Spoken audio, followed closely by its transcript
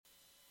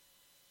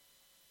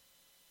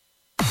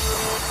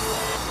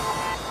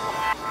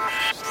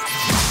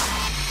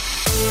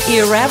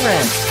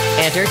Irreverent,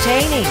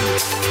 entertaining,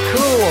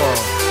 cool.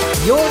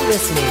 You're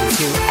listening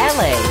to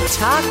LA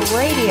Talk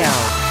Radio.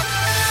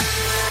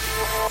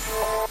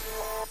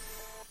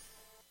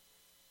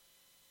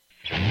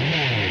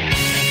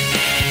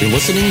 You're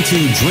listening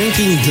to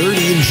Drinking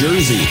Dirty in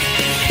Jersey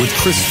with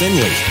Chris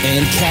Finley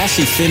and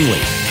Cassie Finley,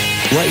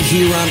 right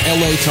here on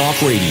LA Talk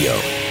Radio.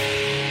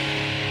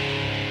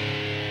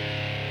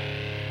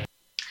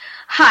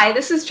 Hi,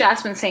 this is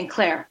Jasmine St.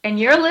 Clair, and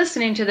you're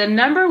listening to the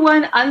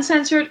 #1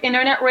 uncensored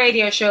internet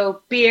radio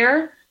show,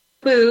 Beer,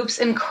 Boobs,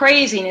 and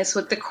Craziness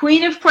with the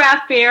queen of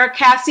craft beer,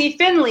 Cassie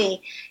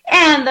Finley,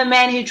 and the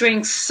man who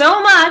drinks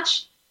so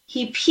much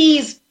he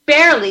pees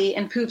barely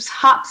and poops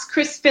hops,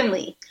 Chris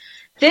Finley.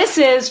 This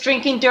is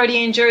Drinking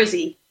Dirty in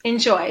Jersey.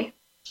 Enjoy.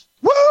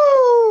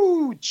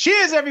 Woo!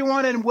 Cheers,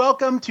 everyone, and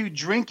welcome to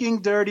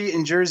Drinking Dirty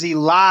in Jersey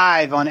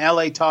live on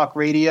LA Talk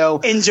Radio.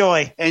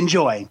 Enjoy.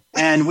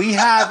 And we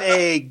have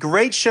a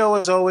great show,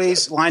 as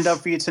always, lined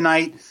up for you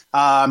tonight.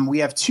 We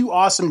have two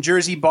awesome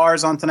Jersey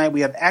bars on tonight.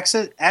 We have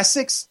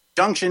Essex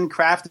Junction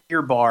Craft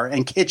Beer Bar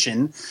and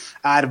Kitchen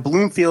out of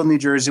Bloomfield, New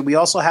Jersey. We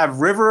also have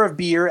River of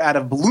Beer out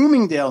of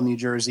Bloomingdale, New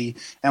Jersey.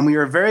 And we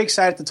are very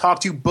excited to talk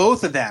to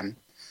both of them.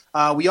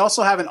 We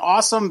also have an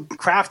awesome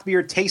craft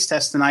beer taste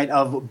test tonight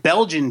of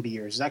Belgian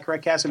beers. Is that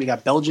correct, Cassie? We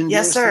got Belgian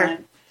beers Yes, sir.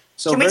 tonight.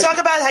 So Can we talk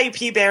about how you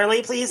pee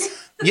barely, please?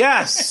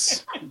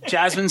 Yes.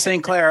 Jasmine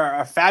St. Clair,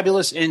 a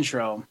fabulous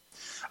intro.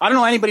 I don't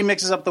know anybody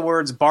mixes up the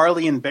words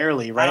barley and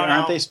barely, right?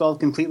 Aren't they spelled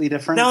completely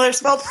different? No, they're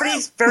spelled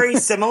very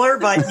similar,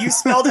 but you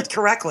spelled it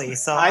correctly.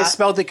 So I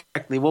spelled it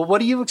correctly. Well,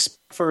 what do you expect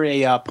for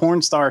a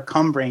porn star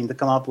cum brain to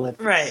come up with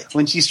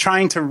when she's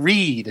trying to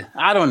read?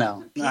 I don't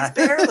know. Pees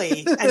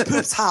barely and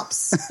poops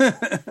hops.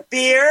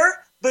 Beer,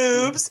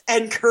 boobs,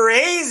 and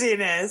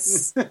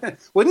craziness.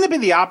 Wouldn't it be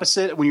the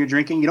opposite when you're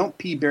drinking? You don't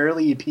pee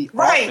barely, you pee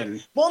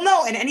often. Well,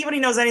 no, and anybody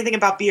knows anything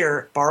about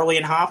beer, barley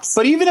and hops.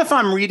 But even if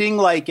I'm reading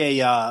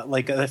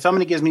if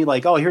somebody gives me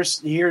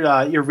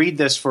you read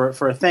this for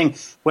a thing.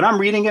 When I'm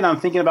reading it, I'm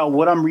thinking about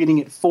what I'm reading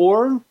it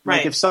for.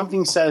 Like if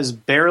something says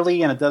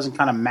barely and it doesn't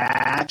kind of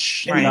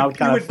match, I would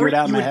kind of figure it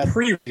out in my head. You would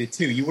pre-read it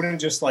too. You wouldn't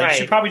just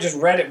she probably just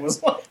read it.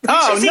 Was like,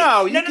 you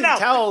can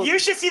tell. You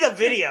should see the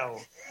video.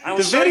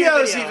 The video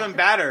is even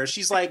better.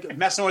 She's like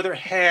messing with her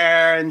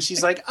hair, and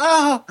she's like,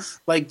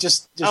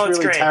 just really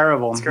great.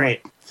 terrible. It's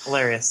great.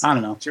 Hilarious. I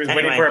don't know. She was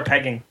waiting for a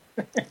pegging.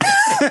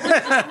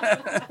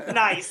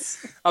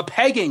 Nice. A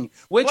pegging.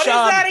 What is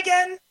that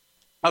again?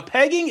 A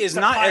pegging has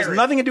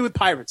nothing to do with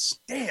pirates.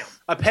 Damn.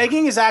 A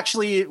pegging is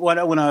actually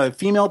when a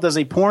female does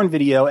a porn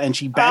video and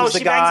she bangs the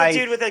guy bangs a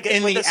dude with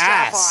in the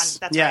ass.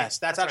 That's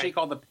that's actually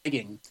called the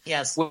pegging.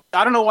 Yes. Well,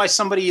 I don't know why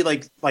somebody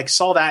like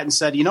saw that and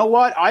said, you know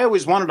what? I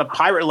always wanted a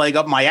pirate leg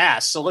up my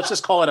ass, so let's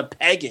just call it a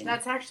pegging.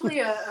 That's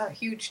actually a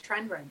huge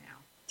trend right now.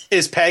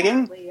 Is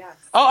pegging? Apparently, yes.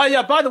 Oh,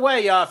 yeah. By the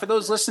way, for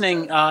those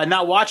listening,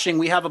 not watching,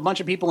 we have a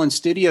bunch of people in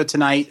studio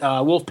tonight.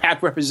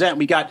 Wolfpack represent.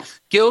 We got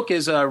Gilk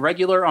is a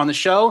regular on the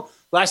show.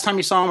 Last time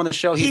you saw him on the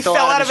show, he fell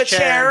out of a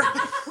chair.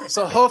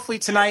 So hopefully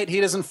tonight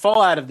he doesn't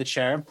fall out of the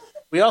chair.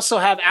 We also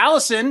have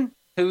Allison,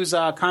 who's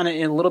kind of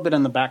a little bit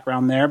in the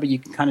background there, but you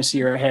can kind of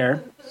see her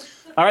hair.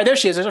 All right, there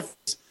she is. There's her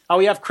face. Oh,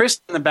 we have Chris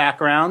in the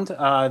background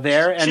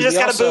there. And she just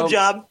got a boob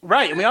job.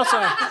 Right, and we also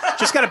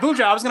just got a boob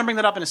job. I was going to bring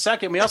that up in a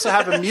second. We also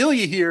have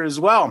Amelia here as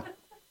well.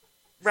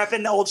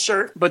 Repping the old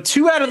shirt. But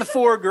 2 out of the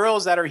 4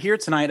 girls that are here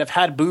tonight have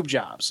had boob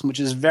jobs, which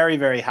is very,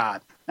 very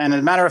hot. And as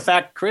a matter of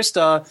fact,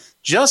 Krista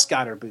just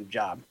got her boob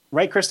job.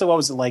 Right, Krista? What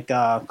was it, like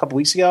a couple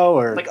weeks ago?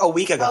 Or like a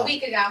week ago.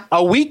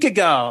 A week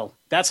ago.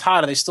 That's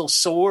hot. Are they still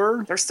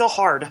sore? They're still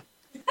hard.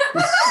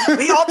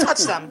 We all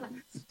touch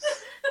them.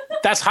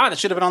 That's hot. It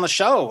should have been on the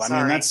show. Sorry.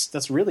 I mean,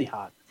 that's really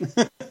hot.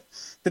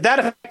 Did that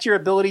affect your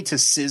ability to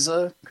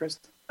scissor,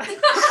 Krista? We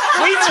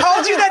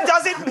told you that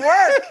doesn't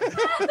work.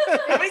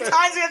 How many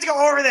times do we have to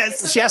go over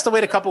this? She has to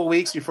wait a couple of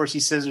weeks before she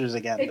scissors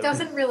again. It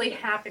doesn't really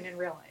happen in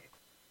real life.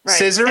 Right.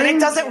 Scissoring? And it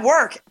doesn't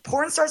work.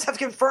 Porn stars have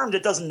confirmed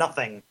it does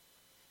nothing.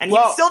 And he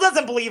still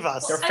doesn't believe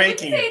us. They're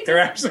faking it. They're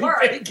actually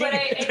faking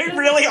it. They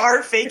really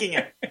are faking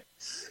it.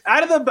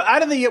 Out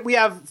of the we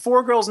have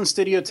 4 girls in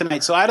studio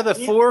tonight. So out of the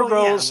 4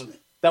 girls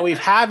that we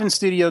have in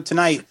studio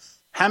tonight,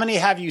 how many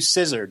have you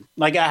scissored?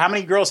 Like, how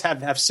many girls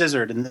have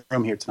scissored in the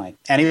room here tonight?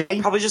 Anybody?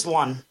 Probably just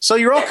one. So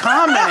you're all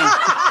commenting.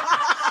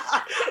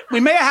 We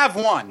may have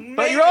one,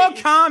 but you're all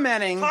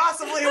commenting.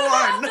 Possibly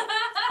one.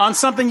 On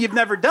something you've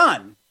never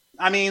done.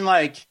 I mean,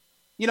 like,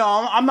 you know,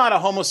 I'm not a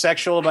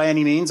homosexual by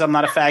any means. I'm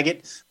not a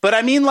faggot. But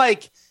I mean,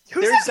 like,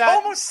 who's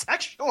that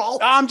homosexual?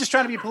 I'm just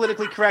trying to be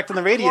politically correct on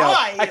the radio.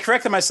 Why? I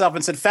corrected myself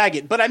and said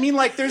faggot. But I mean,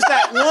 like, there's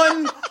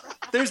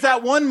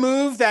that one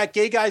move that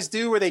gay guys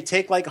do where they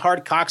take like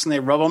hard cocks and they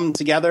rub them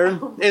together.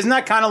 Isn't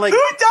that kind of like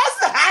who does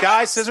that?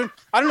 Guys, scissor.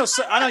 I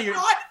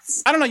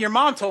don't know. Your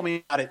mom told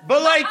me about it.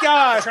 But like,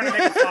 trying to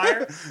make a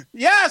fire.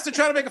 Yes, they're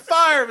trying to make a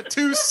fire with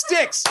 2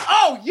 sticks.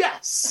 Oh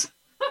yes.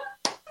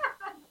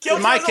 Gil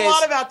knows a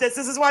lot about this.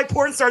 This is why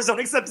porn stars don't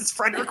accept his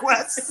friend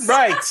requests.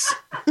 Right.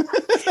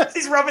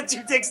 He's rubbing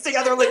 2 dicks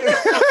together. Like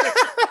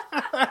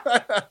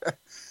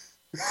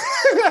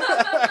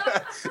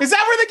Is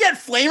that where they get that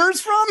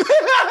Flamers from? No,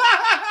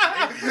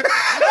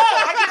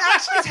 I can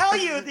actually tell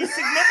you the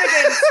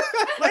significance.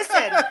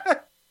 Listen,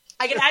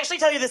 I can actually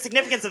tell you the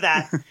significance of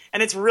that,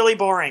 and it's really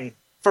boring.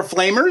 For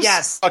Flamers?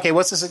 Yes. Okay,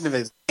 what's the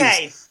significance?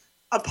 Okay,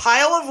 a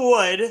pile of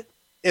wood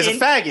Is a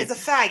faggot. Is a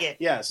faggot.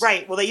 Yes.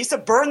 Right. Well, they used to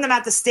burn them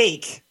at the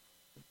stake.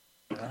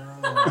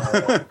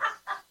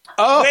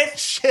 Oh,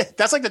 shit.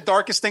 That's like the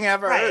darkest thing I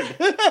ever Right.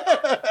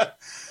 heard.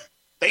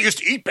 They used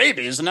to eat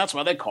babies, and that's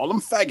why they call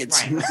them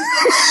faggots. Right.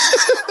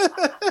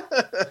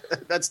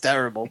 That's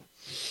terrible.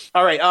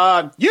 All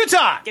right,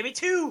 Utah. Give me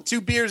 2.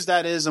 2 beers,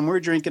 that is, and we're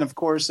drinking, of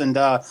course, and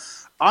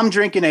I'm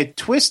drinking a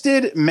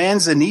Twisted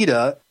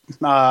Manzanita,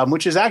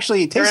 which is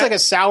actually, it tastes like a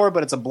sour,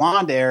 but it's a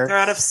blonde They're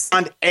out of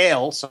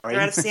ale, sorry.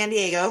 They're out of San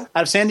Diego.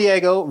 Out of San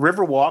Diego,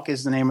 Riverwalk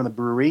is the name of the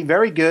brewery.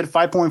 Very good,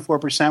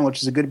 5.4%,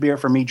 which is a good beer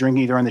for me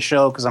drinking during the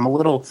show because I'm a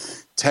little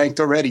tanked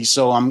already.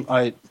 So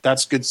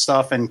that's good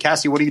stuff. And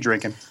Cassie, what are you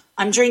drinking?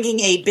 I'm drinking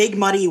a Big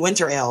Muddy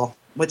Winter Ale,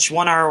 which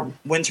won our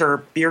winter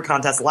beer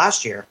contest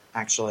last year,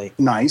 actually.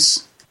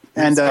 Nice.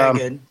 It's very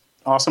good.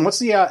 Awesome. What's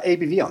the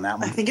ABV on that I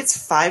one? think it's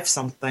 5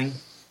 something.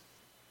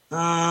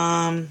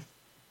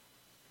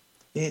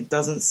 It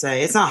doesn't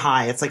say. It's not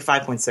high. It's like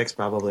 5.6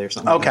 probably or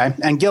something. Okay.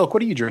 And Gilk,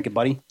 what are you drinking,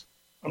 buddy?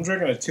 I'm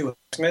drinking a 2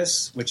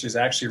 Xmas, which is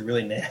actually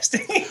really nasty.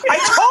 I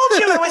told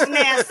you it was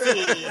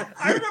nasty.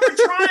 I remember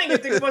trying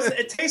it.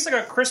 It tastes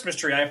like a Christmas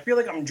tree. I feel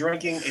like I'm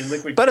drinking a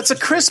liquid. But it's a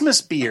tree.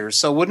 Christmas beer,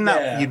 so wouldn't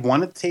that you'd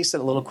want it to taste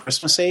it a little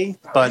Christmassy?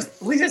 But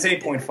At least it's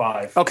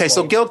 8.5. okay,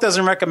 so Gilk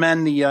doesn't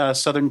recommend the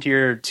Southern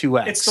Tier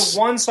 2X. It's the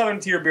one Southern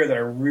Tier beer that I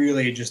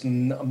really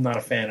I'm not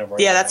a fan of right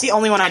Yeah, now. that's the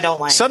only one I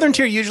don't like. Southern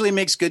Tier usually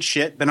makes good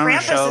shit. Been on the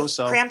show,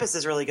 so Krampus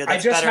is really good. I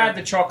That's just better. had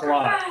the chocolate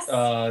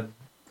a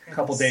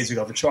couple days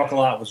ago. The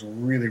chocolate was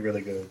really, really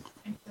good.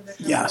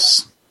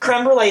 yes.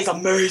 Creme brulee is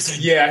amazing.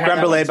 Yeah, I had Creme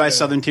that brulee one by too.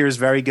 Southern Tier is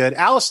very good.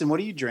 Allison, what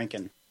are you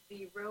drinking?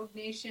 The Rogue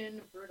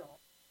Nation Brutal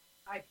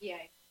IPA.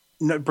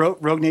 No,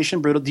 Rogue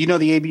Nation Brutal. Do you know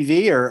the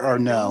ABV or I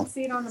no? don't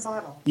see it on the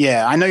bottle.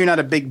 Yeah, I know you're not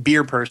a big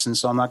beer person,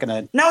 so I'm not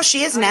going to. No,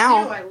 she is I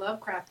now. do. I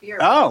love craft beer.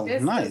 Oh,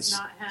 This nice. does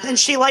not have, And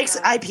she likes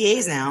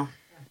IPAs now.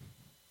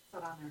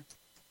 put on there.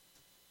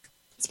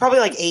 It's probably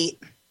like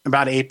 8.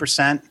 About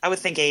 8%. I would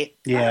think 8.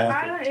 Yeah.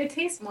 I don't, it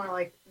tastes more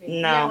like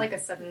maybe, No. yeah, like a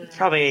 7.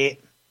 Probably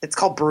 8. It's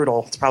called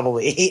Brutal. It's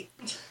probably 8.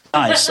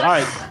 Nice. All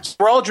right. So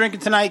we're all drinking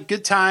tonight.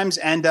 Good times.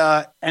 And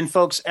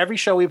folks, every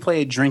show we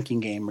play a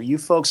drinking game where you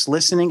folks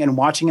listening and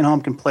watching at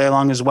home can play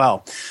along as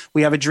well.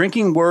 We have a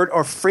drinking word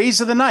or phrase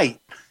of the night.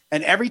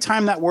 And every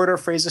time that word or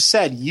phrase is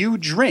said, you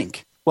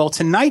drink. Well,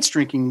 tonight's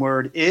drinking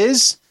word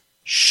is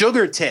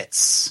sugar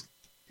tits.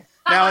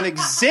 Now, an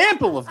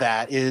example of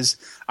that is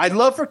I'd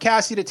love for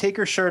Cassie to take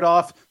her shirt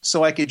off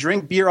so I could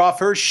drink beer off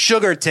her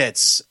sugar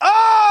tits.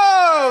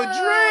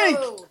 Oh,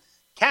 drink!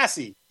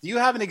 Cassie, do you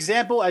have an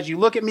example as you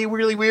look at me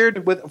really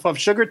weird of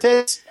sugar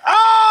tits?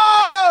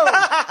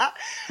 Oh!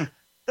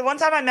 The one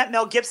time I met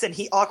Mel Gibson,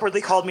 he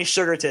awkwardly called me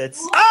sugar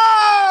tits.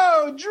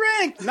 Oh,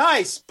 drink!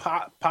 Nice.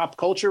 Pop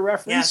culture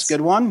reference. Yes.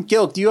 Good one.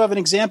 Gilk, do you have an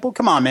example?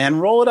 Come on, man.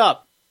 Roll it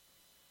up.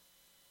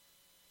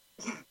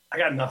 I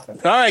got nothing.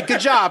 All right.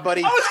 Good job,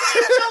 buddy. Mel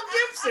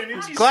Gibson.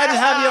 and she's- Glad to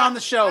have you on the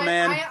show, I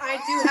man.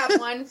 do have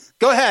one.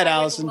 Go ahead, I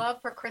would Allison.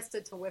 love for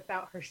Krista to whip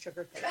out her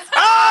sugar tits.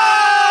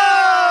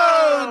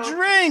 Oh,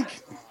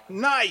 drink!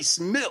 Nice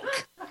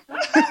milk.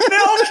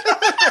 Milk!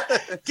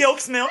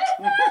 Gilk's milk.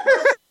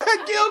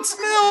 Gilk's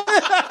milk.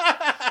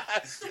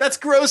 That's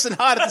gross and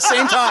hot at the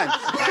same time.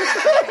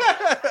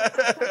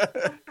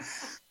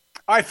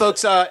 All right,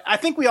 folks. I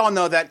think we all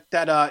know that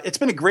it's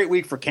been a great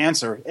week for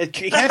cancer.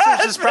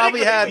 Cancer's just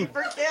probably had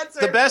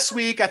the best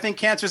week I think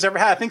cancer's ever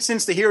had. I think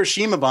since the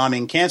Hiroshima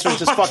bombing, cancer's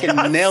just fucking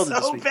nailed it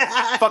this so week.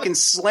 bad. Fucking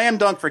slam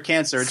dunk for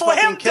cancer. It's Slam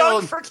fucking dunk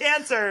killed. for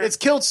cancer. It's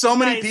killed so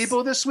many Nice.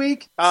 people this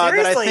week that I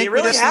Seriously, think it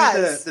really we just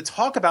has. need to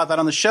talk about that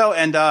on the show.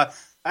 And I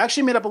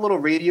actually made up a little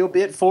radio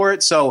bit for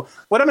it. So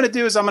what I'm going to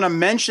do is I'm going to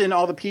mention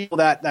all the people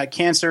that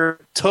cancer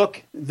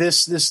took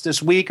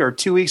this week or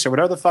 2 weeks or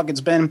whatever the fuck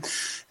it's been.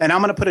 And I'm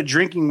going to put a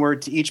drinking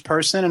word to each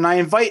person. And I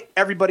invite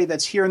everybody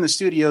that's here in the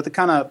studio to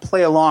kind of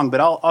play along.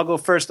 But I'll go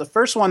first. The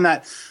first one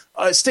that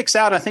sticks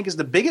out, I think, is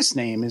the biggest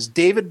name is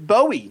David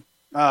Bowie.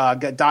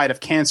 Died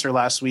of cancer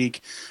last week.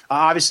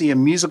 Obviously a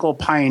musical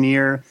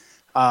pioneer.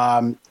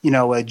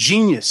 A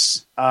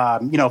genius.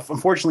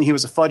 Unfortunately, he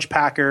was a fudge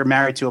packer,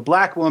 married to a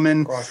black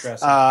woman.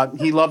 Cross-dresser.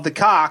 He loved the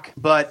cock,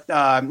 but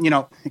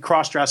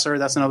cross-dresser.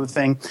 That's another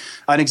thing.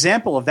 An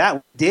example of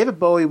that: David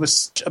Bowie was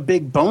such a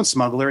big bone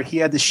smuggler. He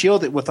had to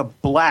shield it with a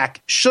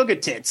black sugar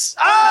tits.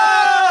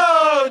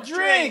 Oh,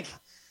 drink!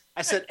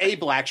 I said a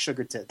black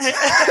sugar tits.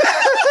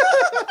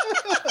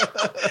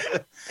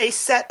 A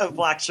set of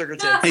black sugar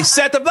tits. A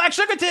set of black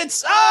sugar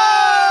tits.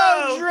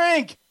 Oh,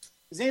 drink!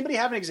 Does anybody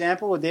have an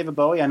example with David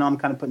Bowie? I know I'm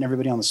kind of putting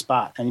everybody on the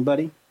spot.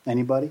 Anybody?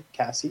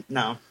 Cassie?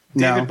 No.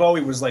 David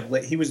Bowie was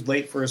he was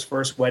late for his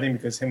first wedding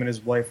because him and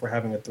his wife were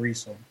having a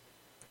threesome.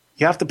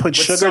 You have to put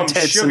With sugar some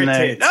tits sugar in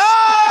there. tits.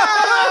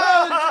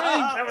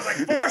 Oh! That was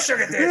like 4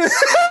 sugar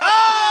tits.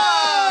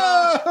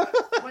 Oh!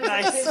 Was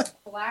Nice. it his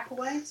black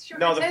wife sugar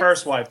No, the tits?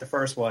 first wife. The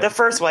first wife. The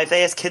first wife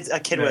they has a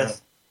kid Yeah.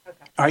 with.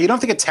 All right, you don't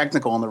have to get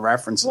technical on the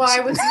references. Well,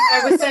 I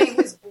was saying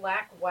his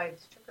black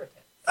wife's sugar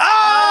tits.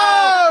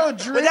 Oh,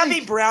 drink. Would that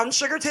be brown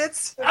sugar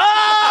tits?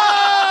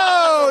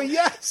 Oh,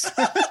 yes.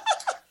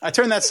 I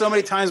turned that so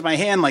many times my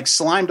hand like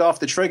slimed off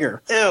the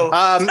trigger. Ew.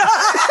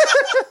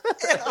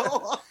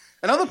 Ew.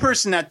 Another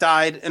person that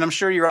died, and I'm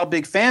sure you're all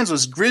big fans,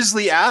 was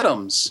Grizzly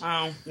Adams.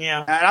 Oh, yeah.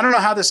 And I don't know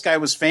how this guy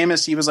was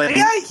famous. He was like,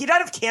 He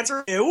died of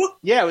cancer too?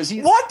 yeah, was he?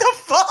 What the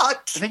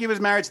fuck? I think he was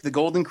married to the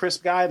Golden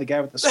Crisp guy, the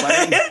guy with the sweater.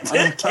 I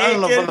Can't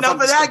don't know get if enough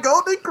of that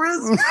Golden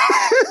Crisp.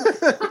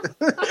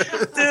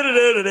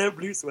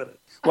 Blue sweater.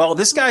 Well,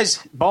 this guy's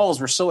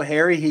balls were so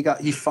hairy, he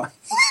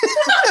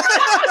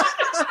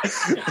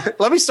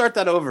Let me start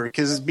that over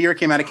because his beer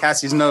came out of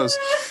Cassie's nose.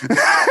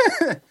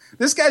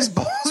 This guy's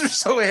balls are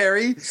so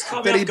hairy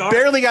that he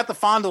barely got to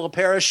fondle a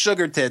pair of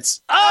sugar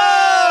tits.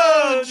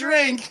 Oh,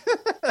 drink.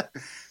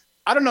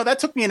 I don't know. That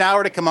took me an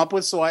hour to come up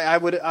with, so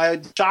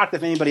I'm shocked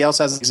if anybody else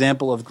has an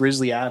example of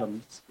Grizzly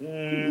Adams.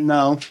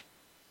 No.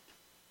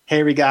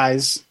 Hairy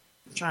guys.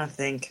 I'm trying to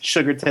think.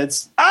 Sugar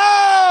tits.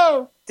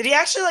 Oh! Did he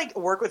actually like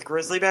work with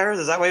grizzly bears?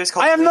 Is that why he was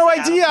called? I have no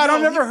Grizzly idea. Adams? I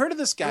don't never heard of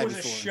this guy It was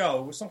before. a show.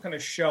 It was some kind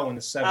of show in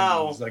the 70s.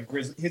 Oh. Like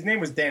his name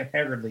was Dan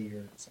Hegarty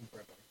or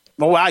something.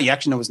 Oh, wow. You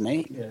actually know his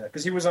name. Yeah,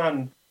 because he was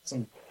on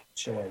some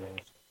show. I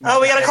think.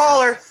 Oh, we got a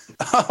caller.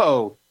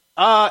 Oh.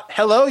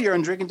 Hello. You're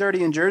on Drinking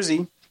Dirty in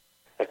Jersey.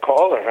 A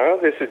caller,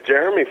 huh? This is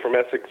Jeremy from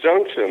Essex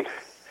Junction.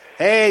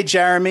 Hey,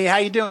 Jeremy. How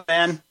you doing,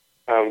 man?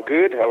 I'm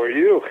good. How are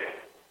you?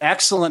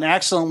 Excellent,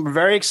 excellent. We're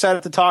very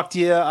excited to talk to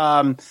you.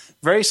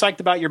 Very psyched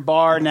about your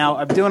bar. Now,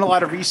 I'm doing a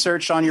lot of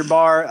research on your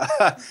bar,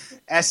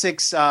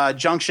 Essex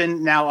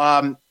Junction.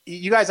 Now,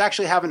 you guys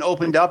actually haven't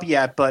opened up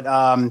yet, but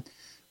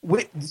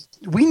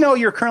we know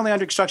you're currently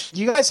under construction.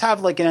 Do you guys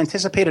have like an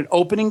anticipated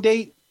opening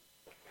date?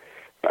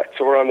 Right,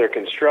 so we're under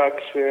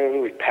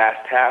construction. We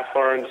passed half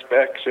our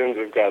inspections.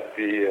 We've got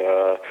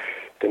the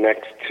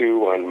next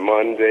two on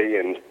Monday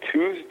and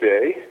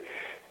Tuesday.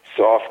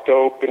 Soft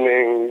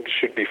opening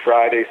should be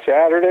Friday,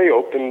 Saturday.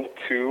 Open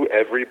to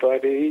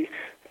everybody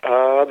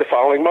the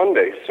following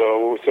Monday.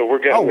 So we're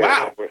getting there.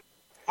 Wow.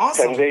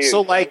 Awesome. 10 days.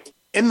 So like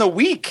in the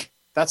week.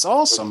 That's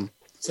awesome.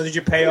 So did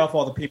you pay off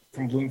all the people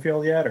from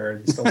Bloomfield yet, or are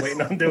you still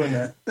waiting on doing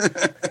that?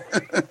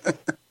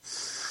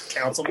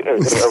 Council. Are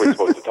we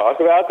supposed to talk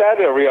about that?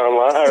 Are we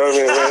online? Are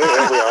we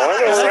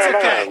on? That's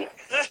okay.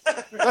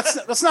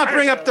 Let's not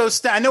bring up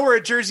those. I know we're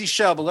a Jersey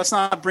show, but let's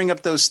not bring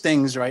up those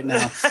things right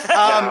now.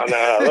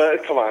 No,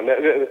 come on.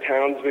 The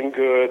town's been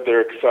good.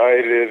 They're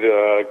excited.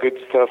 Good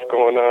stuff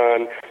going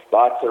on.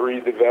 Lots of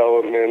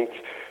redevelopment.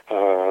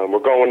 We're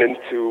going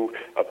into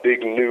a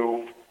big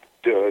new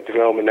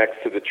development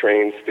next to the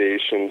train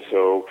station,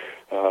 so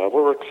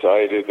we're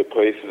excited. The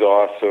place is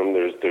awesome.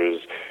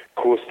 There's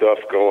cool stuff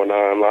going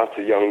on. Lots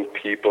of young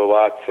people.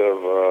 Lots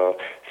of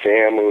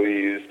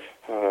families.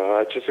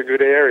 It's just a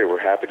good area. We're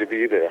happy to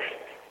be there.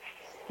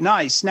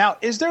 Nice. Now,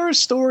 is there a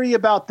story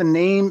about the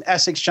name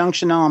Essex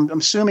Junction? Now, I'm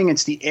assuming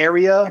it's the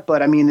area,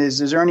 but I mean, is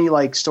there any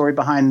like story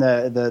behind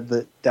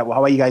the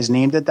how you guys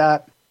named it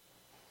that?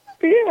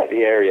 Yeah,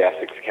 the area,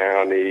 Essex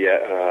County.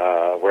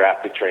 We're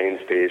at the train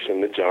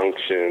station, the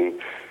junction.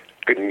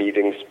 Good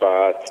meeting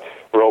spots.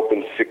 We're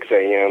open 6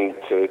 a.m.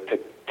 to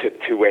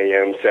 2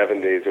 a.m.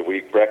 7 days a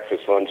week.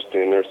 Breakfast, lunch,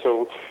 dinner.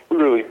 So we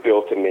really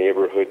built a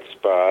neighborhood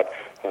spot.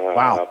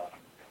 Wow.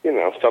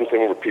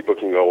 Something where people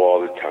can go all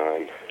the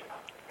time.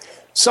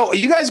 So are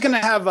you guys going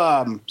to have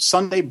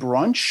Sunday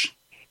brunch?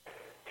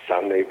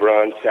 Sunday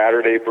brunch,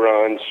 Saturday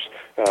brunch,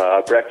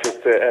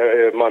 breakfast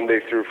Monday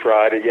through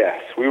Friday. Yes,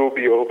 we will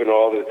be open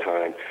all the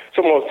time.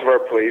 So most of our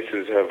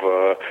places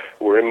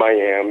we're in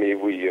Miami.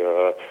 We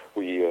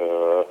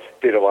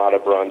did a lot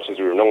of brunches.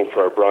 We were known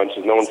for our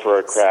brunches, known for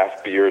our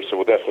craft beer. So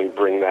we'll definitely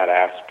bring that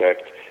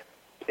aspect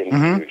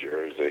into New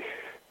Jersey.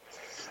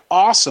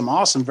 Awesome.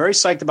 Very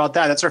psyched about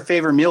that. That's our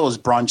favorite meal is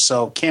brunch,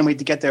 so can't wait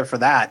to get there for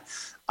that.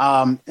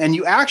 And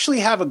you actually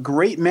have a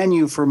great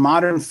menu for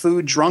modern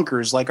food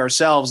drunkers like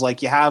ourselves.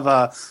 Like you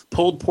have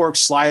pulled pork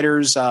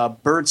sliders,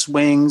 Bert's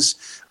wings,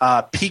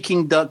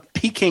 Peking duck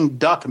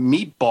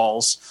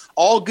meatballs,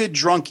 all good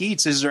drunk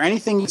eats. Is there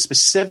anything you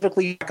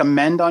specifically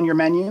recommend on your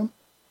menu?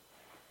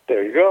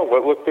 There you go.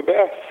 What looked the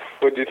best?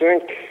 What do you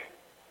think?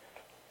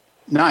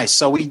 Nice.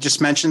 So we just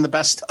mentioned the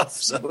best stuff.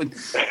 So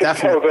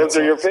definitely. Those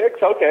are your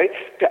picks? Okay.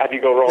 How do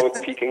you go wrong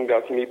with Peking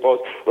duck meatballs?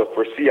 Look,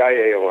 we're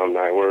CIA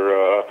alumni.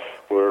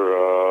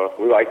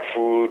 We like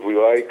food. We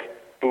like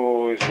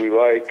booze. We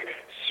like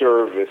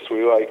service.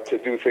 We like to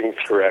do things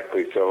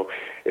correctly. So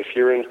if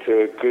you're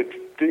into good,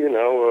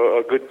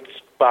 a good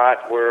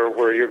spot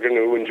where you're going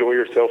to enjoy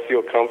yourself,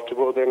 feel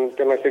comfortable, then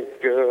I think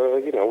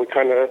we're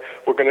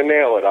going to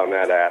nail it on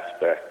that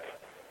aspect.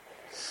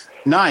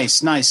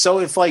 Nice. So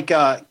if like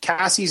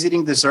Cassie's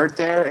eating dessert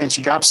there and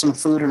she drops some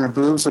food in her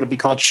boobs, would it be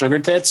called sugar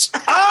tits?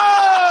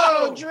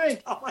 Oh,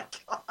 drink! Oh my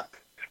god!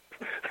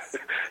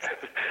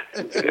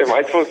 Am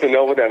I supposed to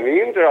know what that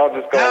means, or I'll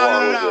just go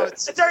along with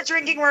it? It's our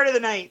drinking word of the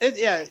night. It's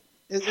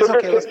sugar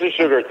okay. tits or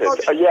sugar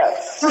tits?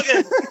 Yes.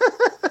 Okay.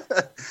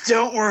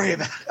 Don't worry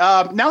about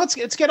it. Now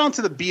let's get on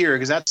to the beer,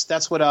 because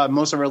that's what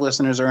most of our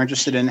listeners are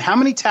interested in. How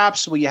many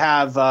taps will you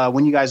have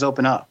when you guys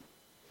open up?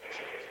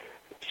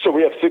 So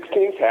we have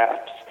 16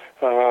 taps,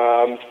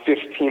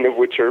 15 of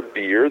which are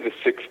beer. The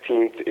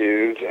 16th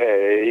is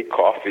a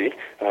coffee,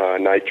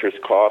 nitrous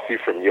coffee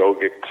from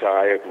Yogic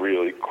Chai, a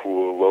really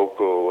cool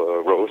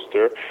local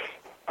roaster.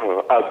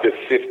 Of the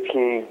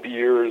 15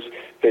 beers,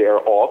 they are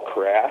all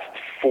craft.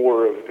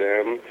 4 of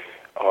them,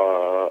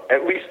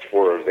 at least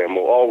 4 of them,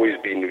 will always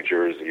be New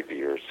Jersey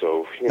beers.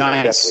 So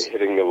Nice. definitely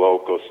hitting the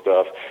local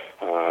stuff,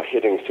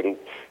 hitting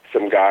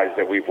some guys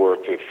that we've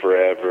worked with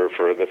forever,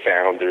 for the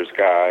Founders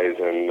guys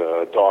and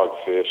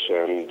Dogfish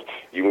and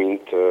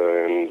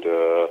Uinta and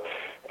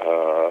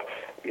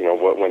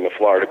when the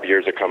Florida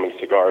beers are coming,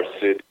 Cigar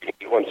City.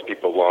 Once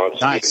people launch,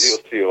 Nice.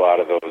 you'll see a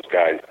lot of those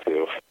guys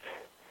too.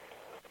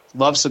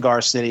 Love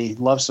Cigar City.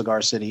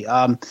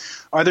 Are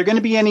there going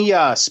to be any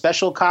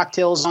special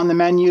cocktails on the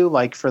menu,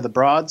 like for the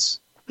broads?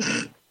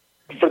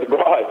 For the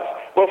broads.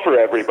 Well, for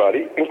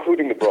everybody,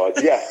 including the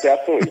broads. Yes,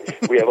 definitely.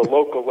 We have a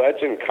local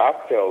legend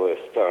cocktail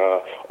list,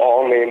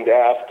 all named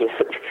after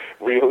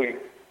really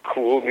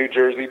cool New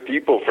Jersey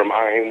people, from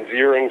Ian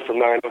Ziering from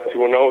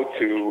 90210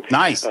 to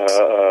Nice.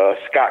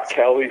 Scott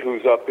Kelly,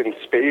 who's up in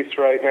space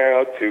right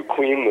now, to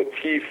Queen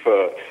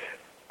Latifah.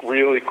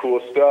 Really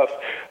cool stuff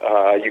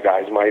you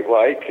guys might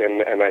like,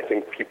 and I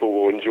think people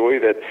will enjoy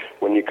that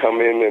when you come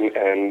in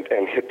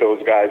and hit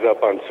those guys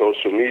up on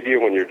social media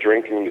when you're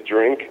drinking the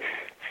drink.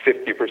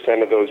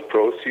 50% of those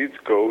proceeds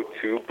go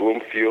to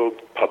Bloomfield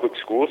Public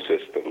School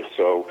System.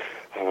 So,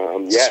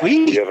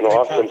 Sweet. we have an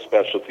awesome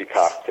specialty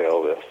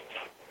cocktail list.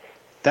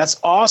 That's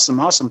awesome.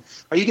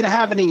 Are you going to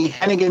have any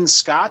Hennigan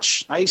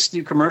Scotch? I used to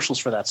do commercials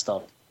for that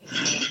stuff.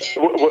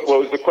 What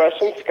was the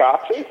question?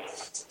 Scotches?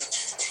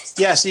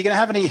 Yeah, so you going to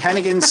have any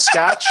Hennigan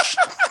Scotch?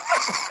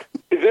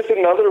 Is this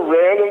another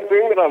random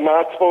thing that I'm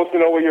not supposed to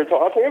know what you're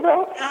talking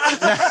about?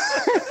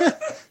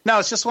 No,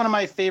 it's just one of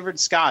my favorite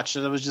Scotch.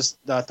 I was just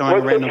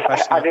throwing a random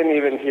question. I didn't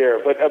even hear,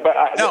 but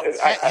No,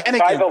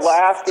 by the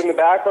laugh in the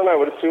background, I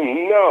would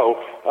assume no.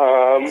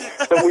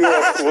 But we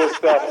want cool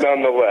stuff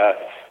nonetheless.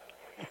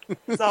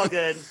 It's all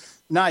good.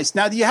 Nice.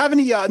 Now, do you have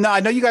any? No,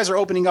 I know you guys are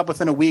opening up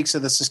within a week, so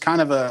this is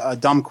kind of a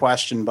dumb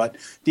question. But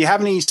do you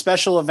have any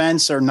special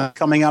events or not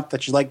coming up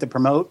that you'd like to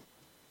promote?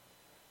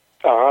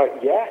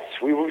 Yes,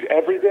 we would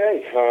every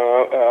day.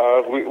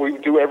 We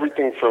do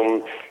everything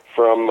from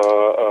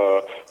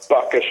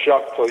buck a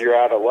shuck till you're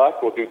out of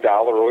luck. We'll do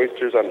dollar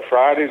oysters on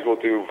Fridays. We'll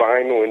do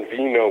vinyl and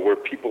vino, where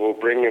people will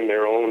bring in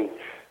their own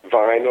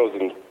vinyls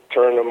and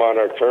turn them on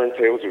our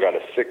turntables. We've got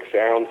a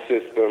 6-sound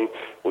system.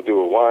 We'll do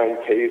a wine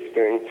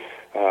tasting.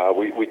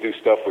 We do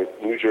stuff with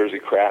New Jersey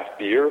Craft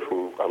Beer,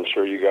 who I'm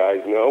sure you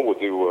guys know. We'll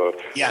do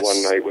Yes.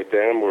 one night with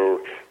them,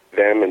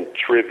 them and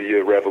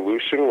Trivia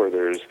Revolution, where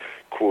there's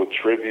cool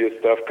trivia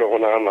stuff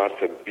going on, lots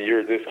of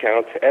beer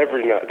discounts.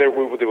 Every night,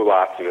 we will do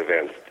lots of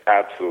events.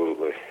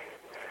 Absolutely.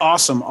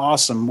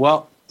 Awesome.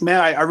 Well,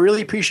 man, I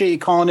really appreciate you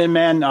calling in,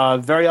 man.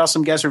 Very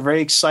awesome guest. We're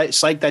very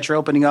psyched that you're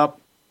opening up.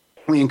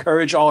 We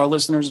encourage all our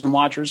listeners and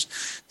watchers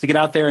to get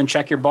out there and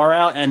check your bar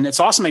out. And it's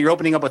awesome that you're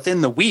opening up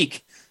within the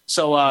week,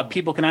 so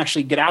people can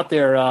actually get out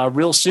there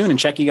real soon and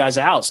check you guys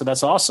out. So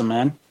that's awesome,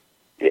 man.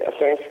 Yeah,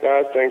 thanks,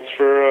 guys. Thanks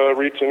for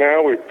reaching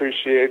out. We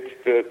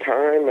appreciate the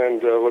time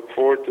and look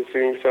forward to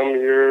seeing some of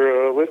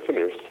your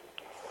listeners.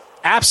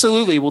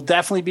 Absolutely. We'll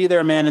definitely be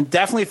there, man, and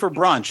definitely for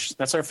brunch.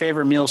 That's our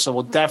favorite meal, so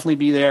we'll definitely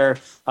be there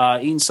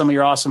eating some of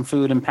your awesome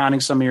food and pounding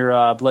some of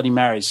your Bloody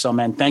Marys. So,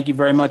 man, thank you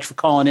very much for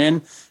calling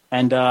in,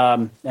 and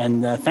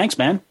thanks,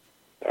 man.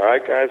 All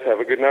right, guys. Have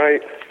a good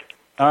night.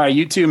 All right,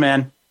 you too,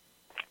 man.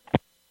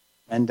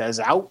 Mendez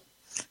out.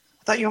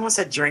 I thought you almost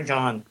said drink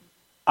on.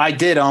 I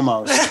did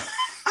almost.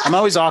 I'm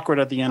always awkward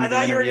at the end I of the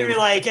thought you were interview.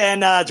 going to be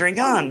like, and drink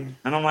on.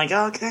 And I'm like,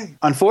 oh, okay.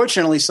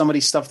 Unfortunately, somebody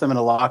stuffed him in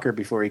a locker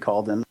before he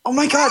called in. Oh,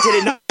 my God. Did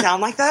it not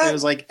sound like that? It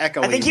was like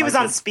echoing. I think he was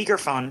like on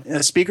speakerphone. a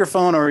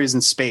speakerphone, or he's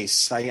in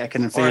space. I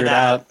couldn't figure it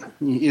that. out.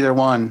 Either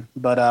one.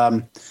 But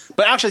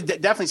actually,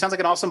 definitely sounds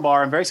like an awesome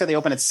bar. I'm very excited they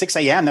open at 6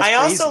 a.m. That's I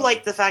crazy. also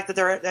like the fact that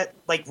they're at,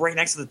 like right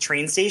next to the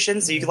train station,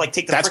 so you could like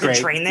take the That's freaking great.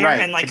 train there Right.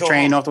 and like Take go the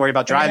train. home. Don't have to worry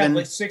about And they have, driving.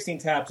 like 16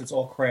 taps. It's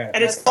all crap.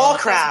 And it's all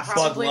craft.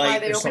 Probably Bud Light why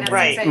they or open at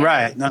something. 6 a.m.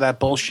 Right. None of that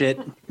bullshit.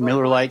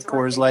 Miller Lite,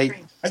 Coors Light.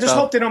 I just So-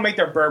 hope they don't make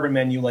their bourbon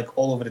menu like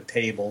all over the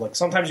table. Like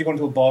sometimes you go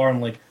into a bar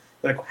and like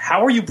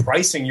how are you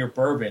pricing your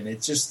bourbon?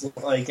 It's just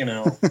like,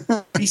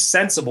 be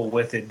sensible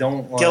with it.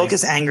 Don't like, Gilk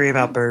is angry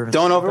about bourbon.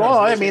 Don't over. Well,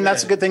 I makes me mean,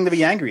 that's a mad. good thing to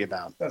be angry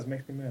about. It does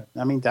make me mad.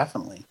 I mean,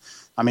 definitely.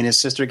 I mean, his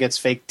sister gets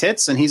fake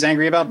tits, and he's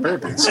angry about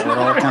bourbon. So it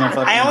all kind of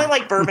fucking. I only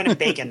like bourbon and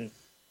bacon.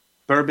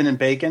 Bourbon and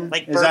bacon.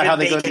 Like Is bourbon, that how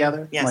they bacon. go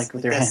together? Yes, like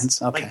with their this.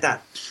 hands. Okay. Like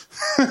that.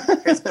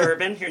 Here's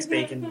bourbon. Here's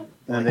bacon.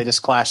 And they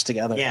just clash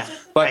together. Yeah.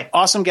 But Right.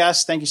 awesome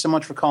guest. Thank you so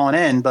much for calling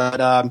in.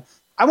 But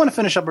I want to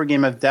finish up our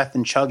game of death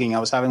and chugging. I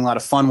was having a lot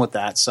of fun with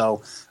that.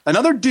 So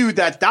another dude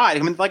that died. I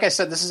mean, like I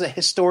said, this is a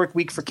historic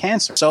week for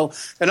cancer. So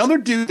another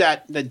dude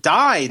that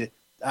died,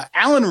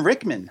 Alan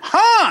Rickman,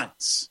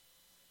 Hans.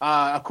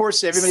 Of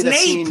course, everybody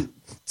that's Snape. seen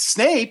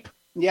Snape.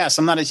 Yes,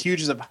 I'm not as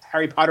huge as a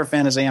Harry Potter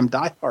fan as I am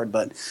Die Hard,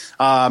 but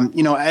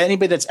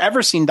anybody that's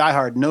ever seen Die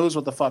Hard knows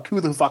who the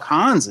fuck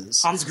Hans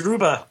is. Hans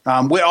Gruber.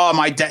 With all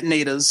my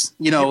detonators,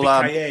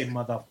 Yippee-ki-yay,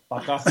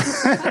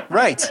 motherfucker.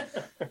 Right.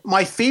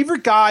 My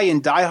favorite guy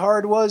in Die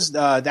Hard was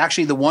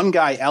actually the one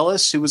guy,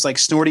 Ellis, who was like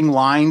snorting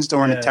lines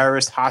during a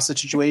terrorist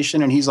hostage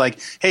situation, and he's like,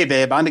 "Hey,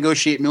 babe, I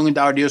negotiate $1 million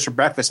deals for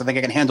breakfast. I think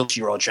I can handle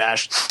 2-year-old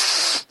trash."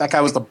 That guy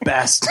was the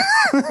best.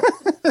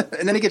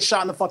 And then he gets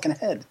shot in the fucking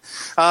head.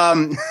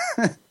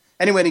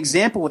 Anyway, an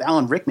example with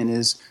Alan Rickman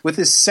is, with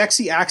his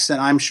sexy accent,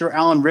 I'm sure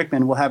Alan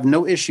Rickman will have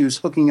no issues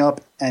hooking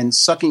up and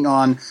sucking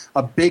on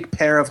a big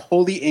pair of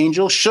Holy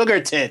Angel sugar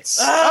tits.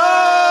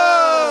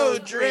 Oh,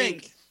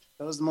 drink.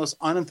 That was the most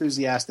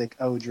unenthusiastic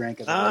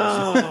drink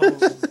I've ever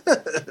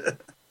heard.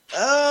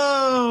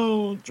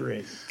 Oh,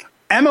 drink.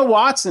 Emma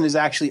Watson is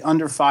actually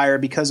under fire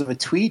because of a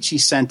tweet she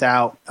sent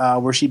out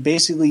where she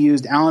basically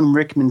used Alan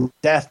Rickman's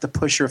death to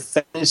push her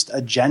feminist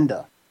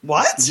agenda.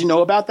 What? Did you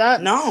know about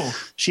that? No.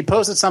 She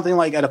posted something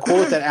like at a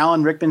quote that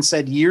Alan Rickman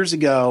said years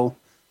ago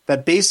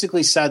that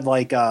basically said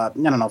like,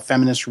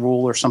 feminist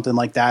rule or something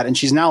like that. And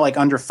she's now like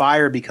under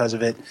fire because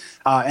of it.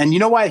 And you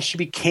know why she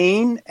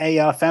became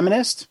a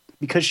feminist?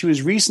 Because she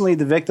was recently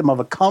the victim of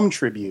a cum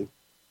tribute.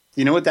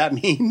 You know what that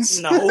means?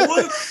 No.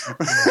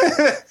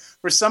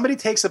 Where somebody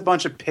takes a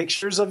bunch of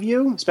pictures of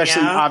you,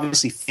 especially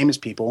obviously famous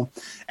people,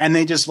 and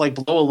they just like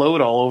blow a load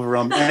all over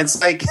them. And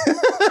it's like,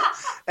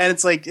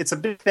 it's a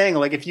big thing.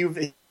 Like if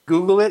you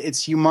Google it,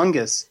 it's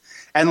humongous.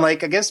 And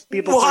like, I guess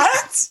people.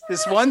 What?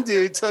 This one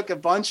dude took a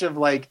bunch of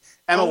like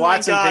Emma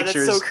Watson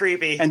pictures. That's so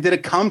creepy. And did a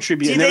cum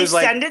tribute. Did and they was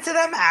like, send it to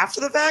them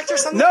after the fact or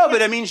something? No,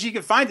 but I mean, she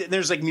could find it. And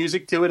there's like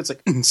music to it. It's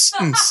like, oh,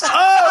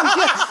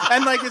 yeah.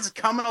 And like it's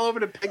coming all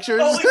over the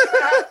pictures. Holy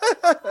crap.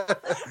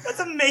 That's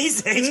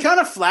amazing. It's kind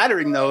of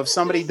flattering though if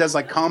somebody does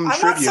like cum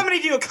tribute. I want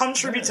somebody to do a cum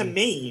tribute to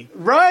me.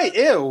 Right?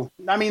 Ew.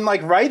 I mean,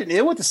 like right and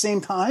ew at the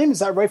same time. Is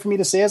that right for me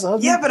to say as a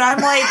husband? Yeah, but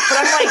I'm like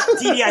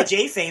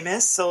DDIJ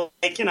famous, so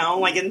like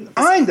like in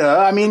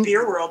kinda. I mean,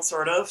 beer world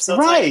sort of. So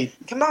right.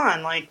 It's like, come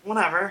on, like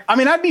whatever. I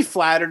mean, I'd be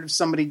flattered if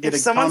somebody did.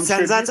 If someone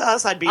sends that to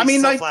us, I'd be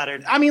so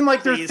flattered. I mean,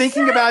 like Please. they're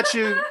thinking about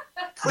you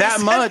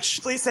that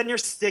much. Please send your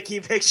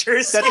sticky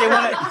pictures that they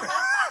want to.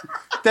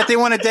 That they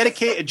want to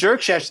dedicate a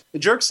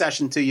jerk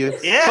session to you.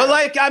 Yeah. But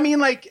like, I mean,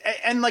 like,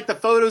 and like the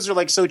photos are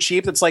like so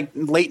cheap. It's like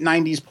late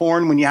 90s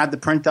porn when you had to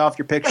print off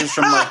your pictures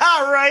from like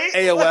right?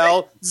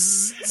 AOL.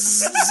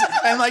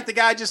 And like the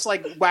guy just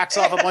like whacks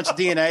off a bunch of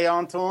DNA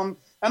onto him.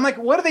 I'm like,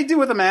 what do they do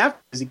with them after?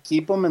 Does he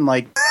keep them and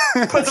like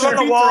puts them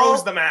on the wall?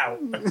 Throws them out.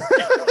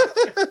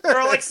 They're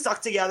all like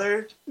stuck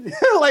together,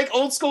 like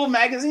old school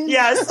magazines.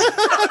 Yes,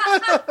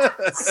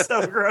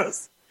 so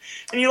gross.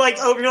 And you like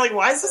open, you're like,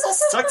 why is this all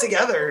stuck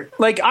together?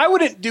 Like, I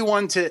wouldn't do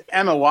one to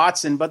Emma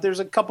Watson, but there's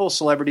a couple of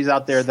celebrities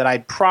out there that I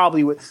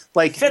probably would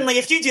like. Finley,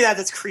 if you do that,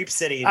 that's Creep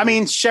City. I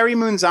mean, Sherry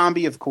Moon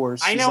Zombie, of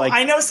course. I know, like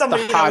I know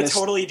somebody that would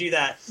totally do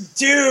that,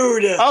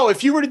 dude. Oh,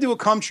 if you were to do a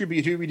cum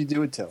tribute, who would you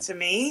do it to? To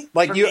me?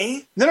 Like For you?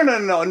 Me?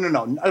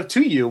 No.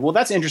 To you? Well,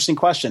 that's an interesting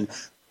question.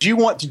 Do you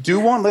want to do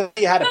one? Let's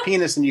say you had a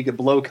penis and you could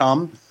blow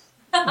cum.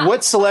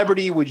 What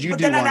celebrity would you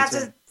do then one I'd have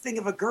to? to think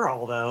of a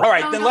girl, though. All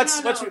right, then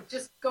let's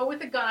just go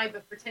with a guy,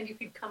 but pretend you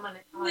could come on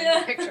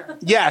the picture.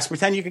 Yes,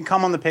 pretend you can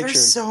come on the picture.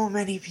 There's so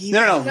many people.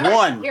 No,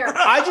 one. Here.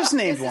 I just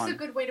named this one. This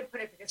is a good way to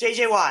put it.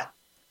 JJ Watt.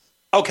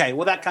 Okay,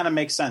 well that kind of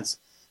makes sense.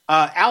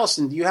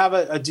 Allison, do you have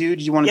a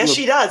dude you want to do? Yes,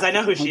 she does. I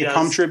know who she does.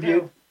 Cum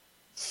tribute?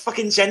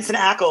 Fucking Jensen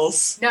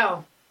Ackles.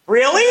 No.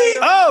 Really?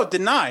 Oh,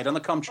 denied on the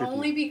cum tribute.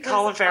 Only because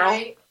Colin Farrell.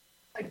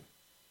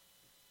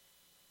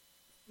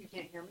 You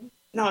can't hear me?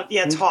 No,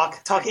 yeah,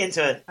 talk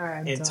into it. All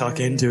right, and talk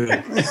into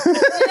it.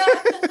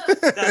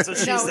 That's what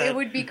she said. It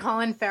would be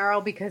Colin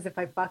Farrell because if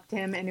I fucked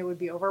him and it would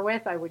be over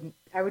with, I would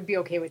be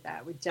okay with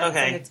that. With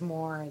Jensen, it's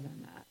more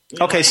than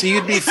that. Okay, so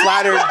you'd be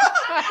flattered.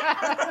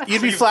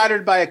 You'd be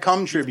flattered by a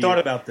cum tribute. Thought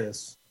about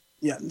this.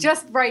 Yeah.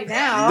 Just right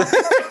now.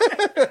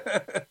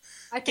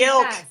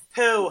 Gilk.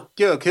 Who?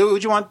 Gilk. Who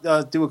would you want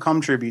do a cum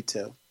tribute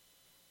to?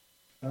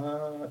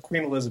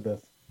 Queen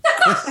Elizabeth.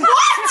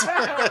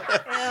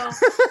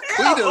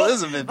 Queen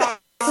Elizabeth.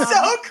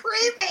 So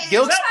creepy.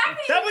 Gilk's,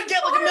 that would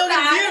get like 1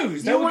 million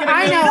views.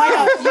 I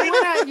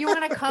know. You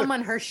want to come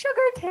on her sugar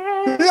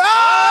tits?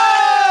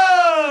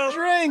 Oh,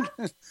 drink.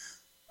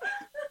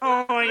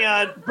 Oh my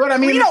god. But I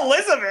mean, Queen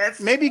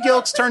Elizabeth. Maybe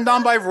Gilk's turned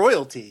on by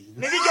royalty.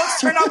 Maybe Gilk's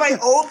turned on by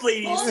old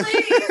ladies.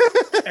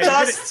 Hey,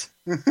 Dust.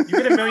 You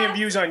get 1 million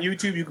views on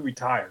YouTube, you can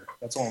retire.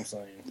 That's all I'm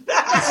saying.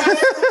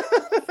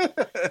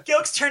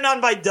 Gilk's turned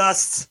on by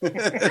dust.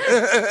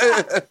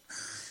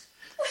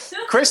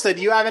 Krista,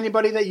 do you have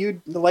anybody that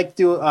you'd like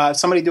to do?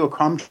 Somebody do a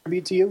cum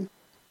tribute to you?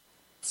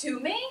 To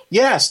me?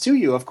 Yes, to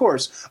you, of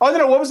course. Oh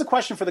no! What was the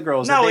question for the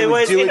girls? No, it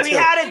was if we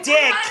had a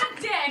dick.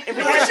 If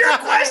we had your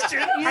question,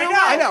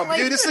 I know, like,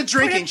 dude. This is a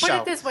drinking show.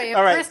 Put it this way: if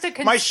all right, Krista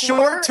can my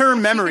squirt,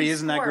 short-term memory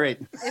isn't that great.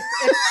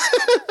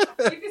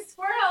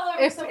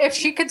 If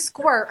she could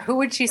squirt, who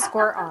would she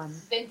squirt on?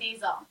 Vin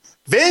Diesel.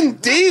 Vin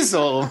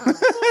Diesel.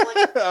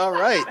 All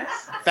right,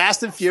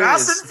 Fast and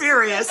Furious. Fast and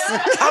Furious.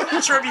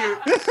 Cum tribute.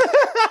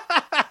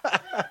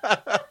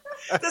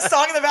 The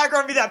song in the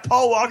background would be that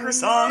Paul Walker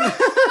song. If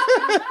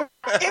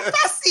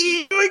I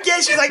see you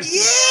again, she's like,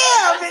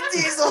 yeah, Vin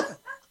Diesel.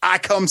 I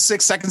come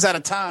 6 seconds at a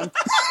time.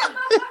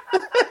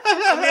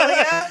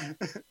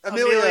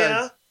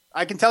 Amelia.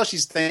 I can tell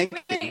she's thinking.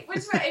 Wait,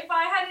 which one? If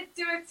I had to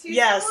do it to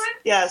Yes, someone?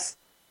 yes.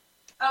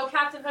 Oh,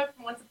 Captain Hook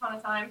from Once Upon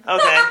a Time.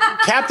 Okay.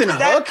 Captain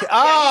Hook? He's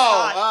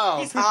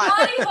hot.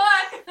 Bloody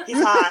Hook. He's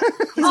hot.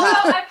 He's Although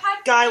hot.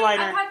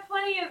 I've had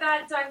plenty of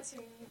that done to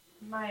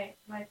my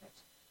picture.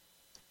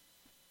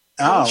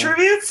 Oh.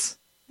 Tributes?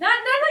 Not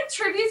like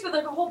tributes with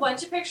like a whole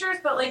bunch of pictures,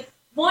 but like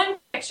one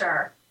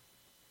picture.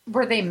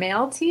 Were they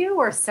mailed to you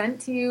or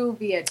sent to you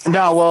via text?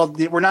 No, well,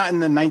 we're not in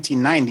the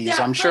 1990s.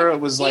 Yeah, I'm sure it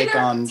was like either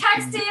on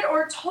texted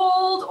or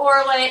told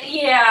or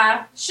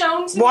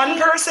shown to One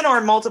me. person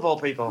or multiple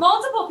people?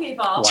 Multiple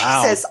people. Wow.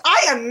 Jesus,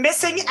 I am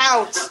missing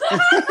out.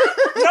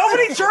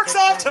 Nobody jerks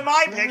off to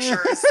my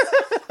pictures.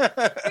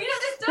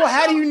 Well,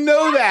 how do you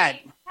know that?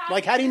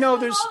 Like, how do you know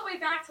there's... all the way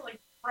back to like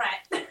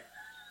Brett.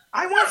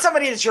 I want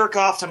somebody to jerk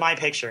off to my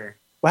picture.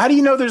 Well, how do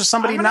you know there's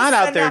somebody I'm gonna not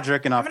out send there out-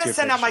 jerking off I'm to going your to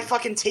send out picture? my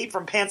fucking tape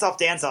from Pants Off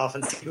Dance Off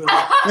and see who jerks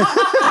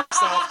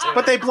off to.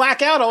 But they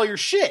black out all your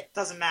shit.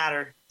 Doesn't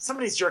matter.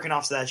 Somebody's jerking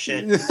off to that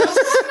shit.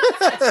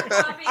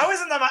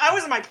 I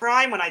was in my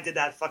prime when I did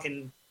that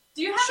fucking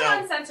Do you have show.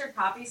 an uncensored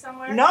copy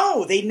somewhere?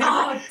 No, they never.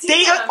 Oh,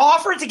 They damn.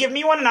 offered to give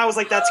me one, and I was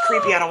like, "That's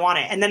creepy. I don't want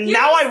it." And then You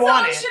now I so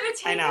want it. should've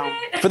I taken know.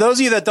 it. For those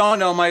of you that don't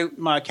know,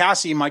 my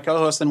Cassie, my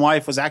co-host and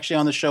wife, was actually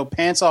on the show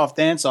Pants Off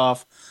Dance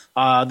Off.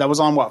 That was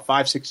on,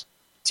 5-6 years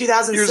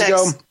 2006.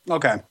 ago?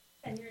 Okay.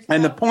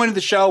 And the point of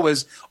the show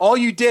was all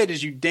you did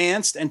is you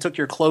danced and took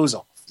your clothes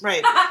off.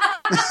 Right.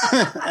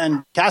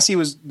 And Cassie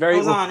was very... I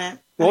was on it.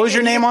 What was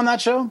your name on that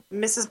show?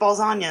 Mrs.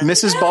 Balzania.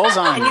 Mrs.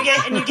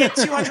 Balzania. And you get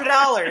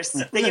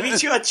 $200. They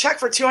give you a check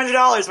for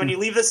 $200 when you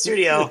leave the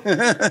studio.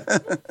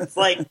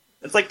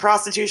 It's like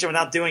prostitution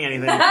without doing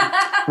anything.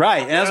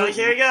 Right. And So,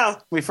 here you go.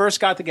 we first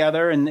got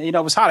together, and it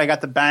was hot. I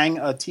got to bang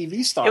a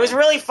TV star. It was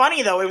really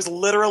funny though. It was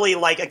literally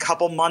like a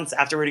couple months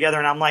after we were together,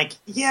 and I'm like,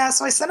 yeah.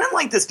 So I sent in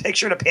like this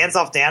picture to Pants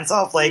Off Dance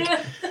Off,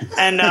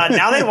 and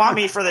now they want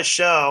me for the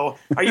show.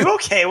 Are you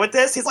okay with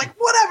this? He's like,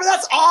 whatever.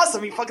 That's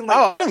awesome. He fucking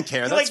I don't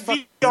care. He That's like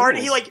fucking VCR.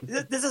 rules. He like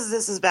this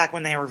is back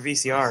when they were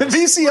VCRs.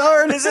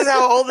 VCR. This is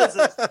how old this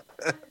is.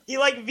 He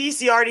like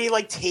VCR'd. He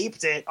like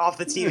taped it off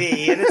the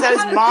TV, and it's at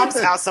his mom's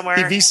house somewhere.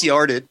 He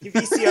VCR'd it. He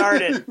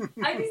VCR'd it.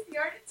 I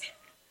VCR'd it.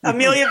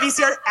 Amelia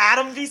VCR'd.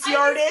 Adam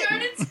VCR'd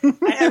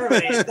it.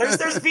 Everybody. There's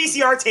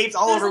VCR tapes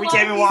all over. We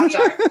can't even watch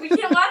them. We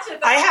can't watch it.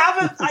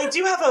 Though. I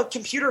do have a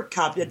computer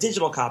copy, a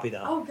digital copy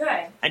though. Oh, good.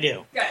 I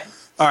do. Good.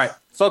 All right,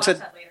 folks, Watch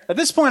that later. at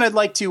this point, I'd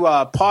like to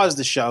pause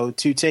the show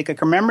to take a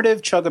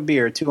commemorative chug of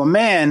beer to a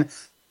man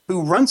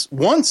who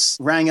once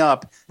rang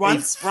up...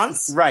 Once?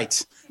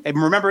 Right. And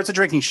remember, it's a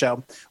drinking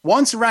show.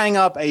 Once rang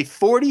up a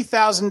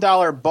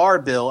 $40,000 bar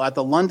bill at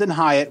the London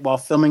Hyatt while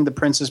filming The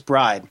Princess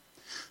Bride.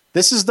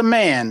 This is the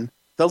man,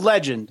 the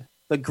legend,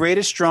 the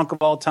greatest drunk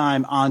of all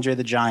time, Andre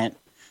the Giant.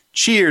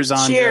 Cheers,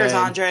 Andre. Cheers,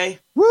 Andre.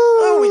 Woo!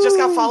 Oh, we just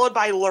got followed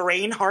by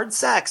Lorraine Hard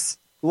Sex.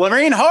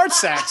 Lorraine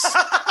Hardsex.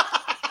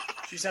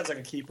 She sounds like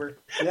a keeper.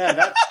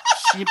 Yeah,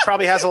 she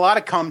probably has a lot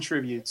of cum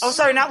tributes. Oh,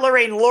 sorry, not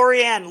Lorraine.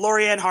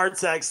 Lorianne Hard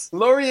Sex.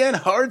 Lorianne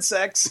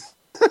Hardsex.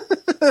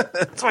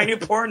 That's my new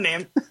porn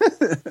name.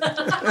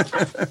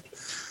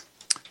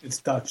 It's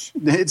Dutch.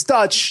 It's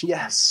Dutch,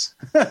 yes.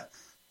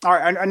 All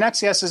right, our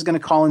next guest is going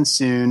to call in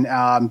soon.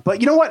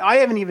 But you know what? I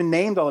haven't even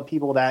named all the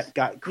people that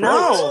got croaked.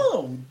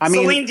 No. I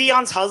mean, Celine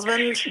Dion's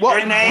husband, well,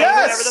 Renee,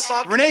 yes, whatever the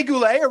fuck. Rene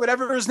Goulet or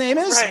whatever his name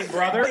is. Right.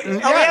 Brother? Oh, we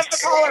have a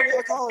caller. We have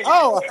a caller.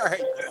 Oh, all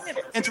right.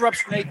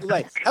 Interrupts Rene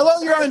Goulet.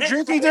 Hello, you're on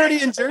Drinking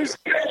Dirty in Jersey.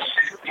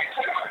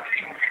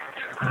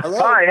 Hello.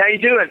 Hi, how you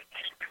doing?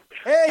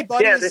 Hey,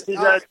 buddy. Yeah, this is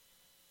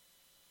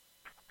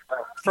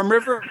from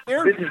River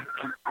Beer. this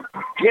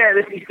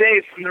is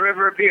Dave from the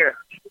River of Beer.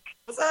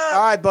 What's up?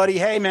 All right, buddy.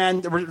 Hey,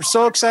 man, we're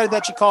so excited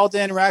that you called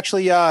in. We're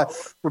actually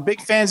we're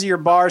big fans of your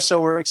bar, so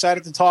we're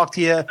excited to talk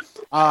to you.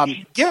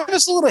 Give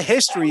us a little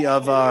history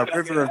of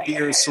River of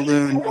Beer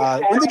Saloon.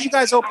 When did you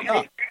guys open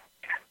up?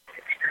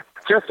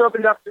 Just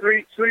opened up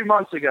three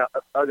months ago,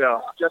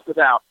 just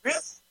about.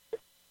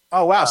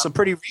 Oh, wow. So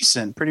pretty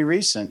recent. Pretty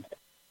recent.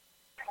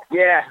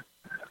 Yeah.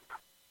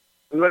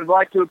 We would have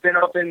liked to have been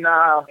open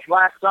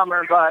last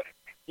summer, but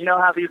you know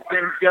how these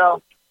things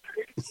go.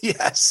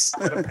 Yes.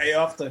 Gotta pay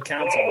off the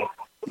council.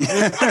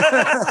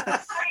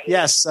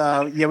 Yes.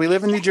 Yeah, we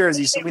live in New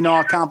Jersey, so we know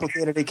how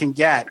complicated it can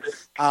get.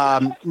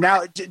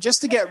 Now,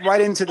 just to get right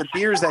into the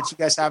beers that you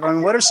guys have, I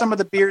mean, what are some of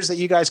the beers that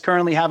you guys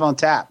currently have on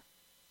tap?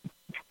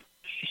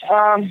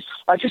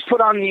 I just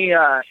put on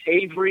the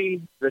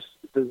Avery, the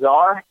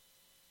Czar,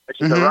 which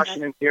is a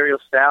Russian Imperial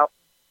Stout,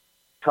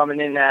 coming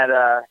in at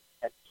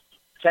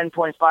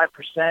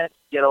 10.5%.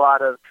 Get a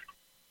lot of,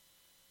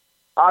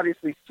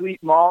 obviously,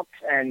 sweet malt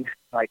and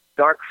like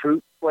dark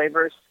fruit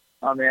flavors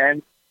on the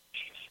end.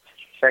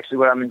 It's actually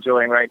what I'm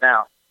enjoying right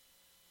now.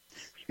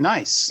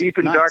 Nice. Deep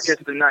and nice. dark as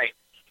the night.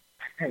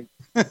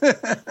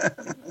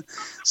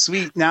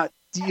 Sweet. Now,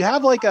 do you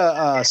have like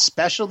a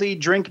specialty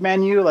drink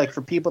menu, like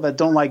for people that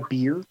don't like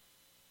beer?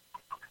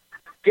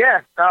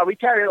 Yeah, we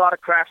carry a lot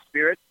of craft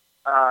spirits,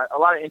 a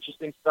lot of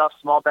interesting stuff,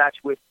 small batch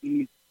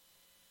whiskeys,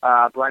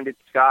 blended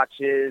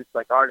scotches,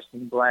 like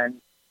artisan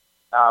blends.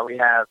 We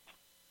have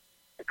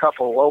a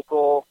couple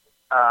local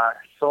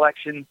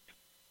selections.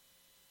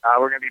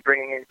 We're going to be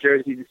bringing in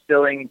Jersey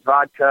Distilling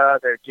vodka,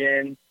 their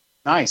gin.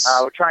 Nice.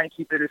 We're trying to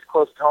keep it as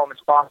close to home as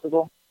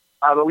possible.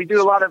 But we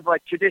do a lot of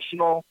like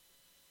traditional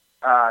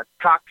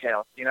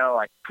cocktails, you know,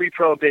 like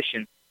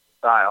pre-prohibition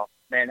style.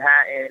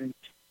 Manhattan,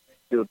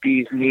 do a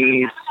bee's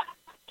knees,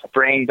 a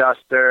brain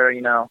duster,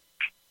 you know.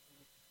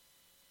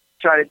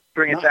 Try to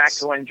bring it back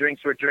to when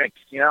drinks were drinks,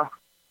 you know.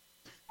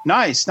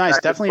 Nice.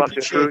 Definitely a bunch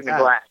of fruit in a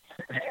glass.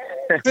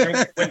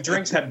 When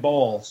drinks had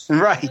balls.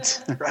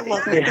 Right. I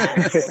love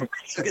it.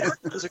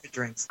 Those are good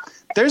drinks.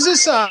 There's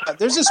this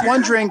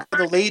one drink for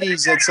the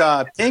ladies. It's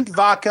pink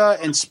vodka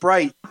and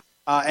Sprite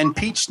and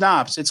peach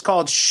schnapps. It's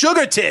called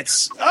Sugar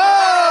Tits.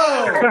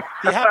 Oh!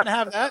 Do you happen to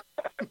have that?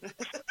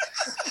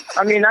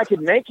 I mean, I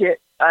could make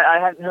it. I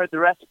hadn't heard the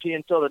recipe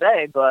until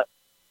today, but...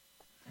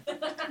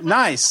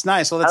 Nice.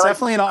 Well, that's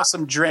definitely an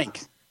awesome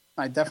drink.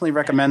 I definitely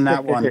recommend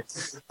that one.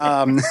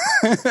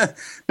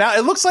 Now,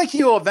 it looks like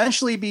you'll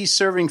eventually be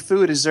serving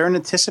food. Is there an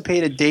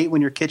anticipated date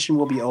when your kitchen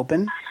will be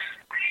open?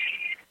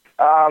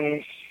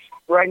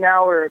 Right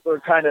now, we're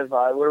kind of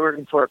we're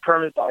working for a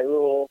permit by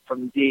rule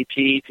from the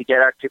DEP to get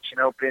our kitchen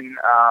open,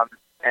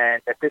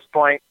 and at this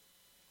point,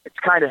 it's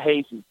kind of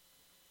hazy.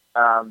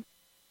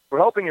 We're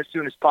hoping as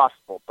soon as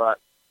possible, but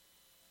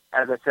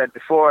as I said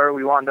before,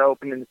 we wanted to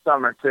open in the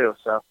summer too.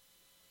 So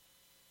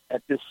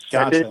at this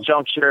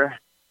juncture,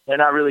 they're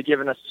not really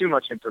giving us too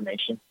much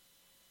information.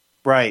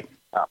 Right.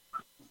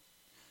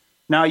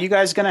 Now, are you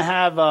guys going to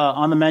have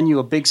on the menu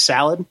a big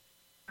salad?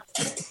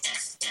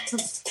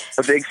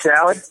 A big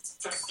salad?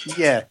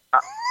 Yeah.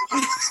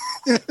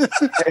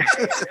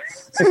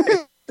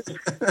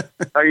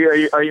 Are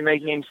you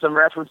making some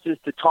references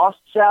to tossed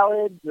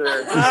salads? Or?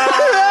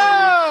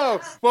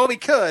 Oh! Well, we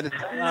could.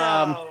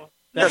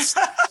 That's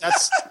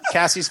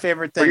Cassie's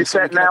favorite thing. Are you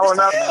setting that one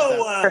up?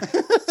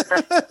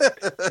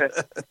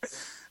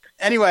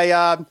 Anyway,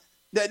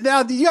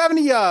 now, do you have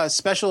any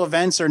special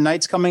events or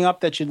nights coming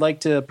up that you'd like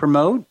to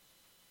promote?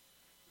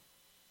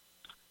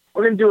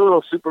 We're gonna do a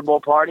little Super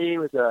Bowl party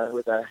with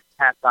a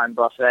halftime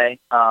buffet.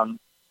 I'm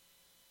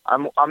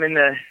in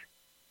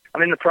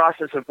the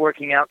process of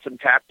working out some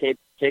tap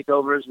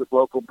takeovers with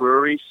local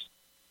breweries.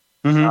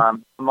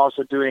 Mm-hmm. I'm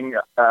also doing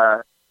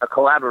a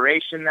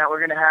collaboration that we're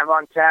gonna have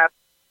on tap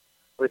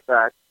with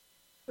the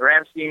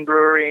Ramstein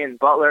Brewery in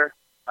Butler.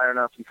 I don't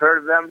know if you've heard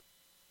of them.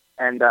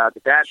 And the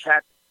Dad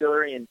Pat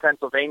Distillery in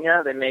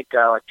Pennsylvania. They make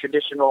like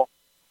traditional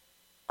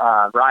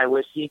rye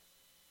whiskey.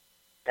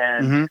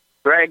 And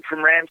Greg from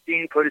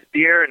Ramstein put his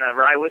beer in a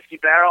rye whiskey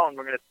barrel, and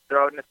we're going to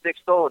throw it in a stick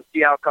stole and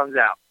see how it comes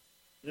out.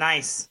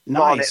 Nice. It,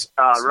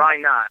 Rye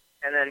Knot.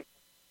 And then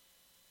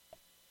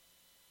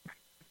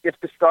if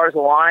the stars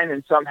align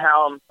and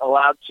somehow I'm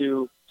allowed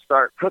to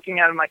start cooking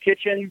out of my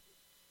kitchen,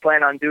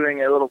 plan on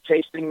doing a little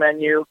tasting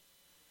menu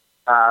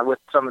with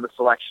some of the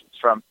selections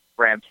from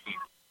Ramstein.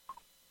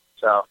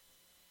 So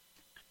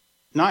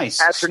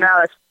nice. As for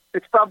now,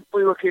 it's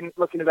probably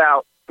looking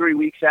about 3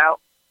 weeks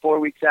out, 4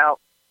 weeks out.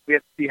 We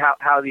have to see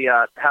how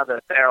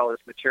the barrel is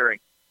maturing.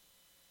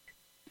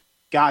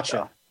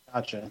 Gotcha.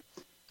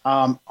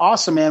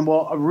 Awesome, man.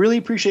 Well, I really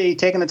appreciate you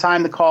taking the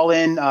time to call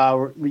in.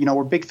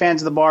 We're big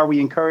fans of the bar. We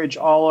encourage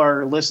all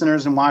our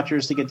listeners and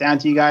watchers to get down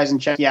to you guys and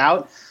check you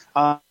out.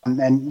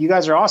 And you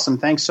guys are awesome.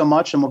 Thanks so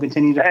much, and we'll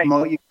continue to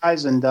promote you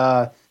guys. And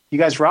you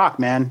guys rock,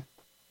 man.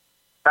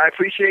 I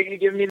appreciate you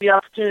giving me the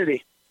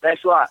opportunity.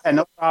 Thanks a lot. Yeah,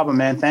 no problem,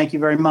 man. Thank you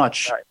very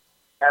much. All right.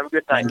 Have a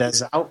good night.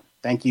 Mendez out.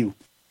 Thank you.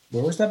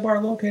 Where was that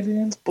bar located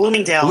in?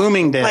 Bloomingdale.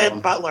 Bloomingdale. By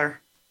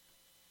Butler.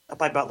 Up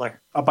by Butler.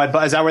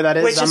 Is that where that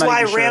is? Which is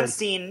why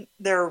Ramstein,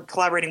 they're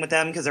collaborating with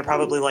them because they're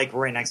probably like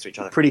right next to each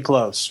other. Pretty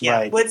close, yeah.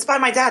 right. Well, it's by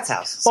my dad's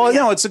house. So, well,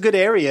 no, it's a good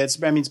area. It's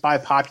by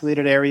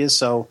populated areas,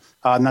 so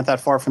not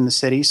that far from the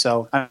city.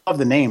 So I love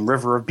the name,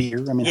 River of Beer.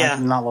 I mean, how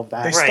can you not love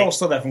that? They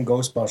stole that from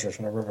Ghostbusters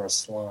from the River of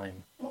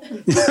Slime.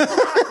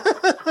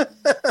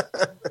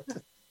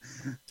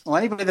 Well,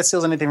 anybody that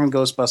steals anything from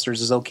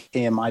Ghostbusters is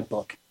okay in my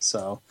book,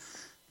 so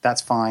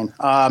that's fine.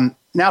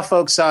 Now,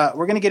 folks,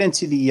 we're going to get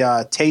into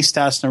the taste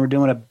test, and we're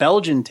doing a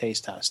Belgian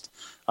taste test.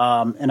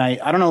 And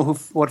I don't know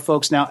what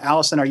folks now.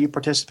 Allison, are you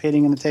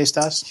participating in the taste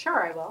test?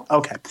 Sure, I will.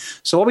 Okay.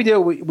 So what we do,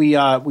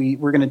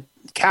 we're going to.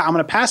 I'm going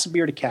to pass a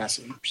beer to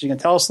Cassie. She's going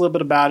to tell us a little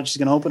bit about it. She's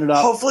going to open it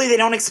up. Hopefully, they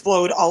don't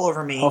explode all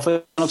over me. Hopefully,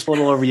 they don't explode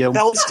all over you.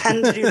 Belts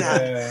tend to do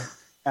that.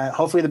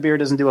 Hopefully the beer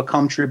doesn't do a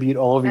cum tribute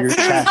all over your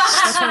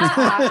chest.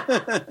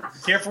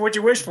 Careful what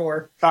you wish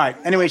for. All right.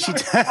 Anyway,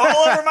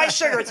 all over my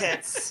sugar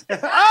tits.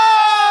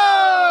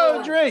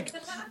 Oh, drink.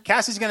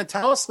 Cassie's going to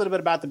tell us a little bit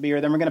about the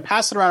beer. Then we're going to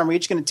pass it around, and we're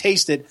each going to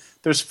taste it.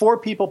 There's 4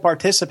 people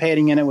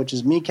participating in it, which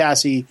is me,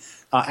 Cassie,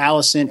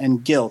 Allison, and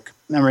Gilk.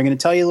 And we're going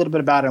to tell you a little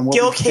bit about it. And what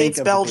Gilk we think hates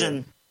of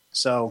Belgian.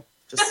 So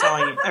just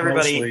telling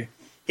everybody,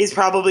 he's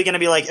probably going to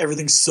be like,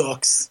 everything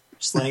sucks.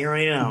 Just letting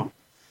everybody know.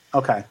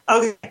 Okay.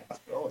 Okay.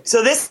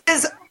 So this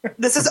is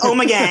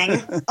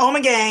Omegang.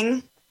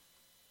 Omegang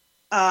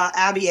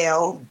Abbey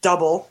Ale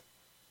double.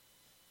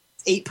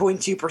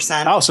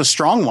 8.2%. Oh, so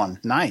strong one.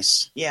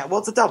 Nice. Yeah,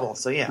 well, it's a double,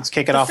 so yeah. Let's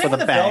kick it off with a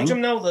bang. Belgium,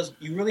 though,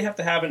 you really have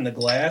to have it in the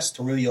glass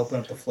to really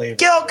open up the flavor.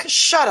 Gilk,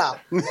 shut up.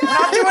 We're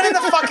not doing it in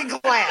the fucking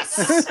glass.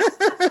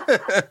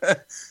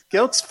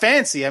 Gilk's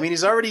fancy. I mean,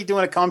 he's already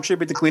doing a cum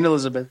tribute to Queen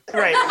Elizabeth.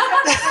 Right.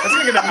 That's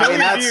going to get a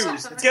million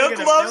views. Gilk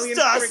loves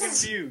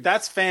dust.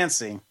 That's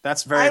fancy.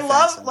 That's very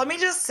fancy. Let me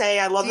just say,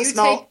 I love the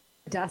smell. Take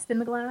dust in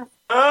the glass?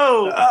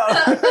 Oh.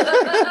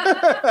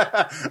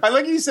 I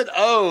like you said,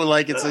 oh,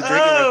 like it's a drink.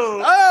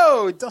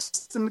 Oh,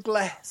 dust in the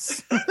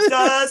glass.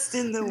 Dust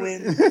in the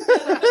wind.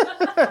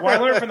 Well, I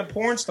learned from the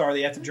porn star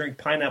they have to drink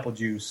pineapple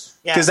juice.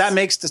 Because that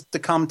makes the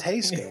cum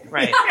taste good.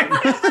 Right.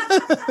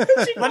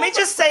 Let me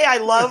just say, I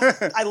love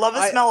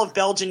the smell of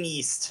Belgian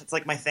yeast. It's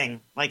like my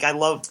thing. Like, I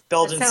love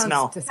Belgian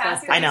smell.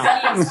 Disgusting. I know.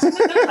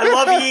 I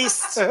love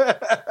yeast.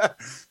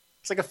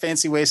 It's like a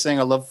fancy way of saying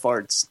I love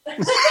farts.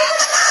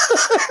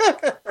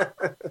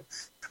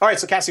 All right,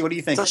 so Cassie, what do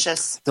you think?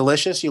 Delicious.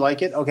 Delicious? You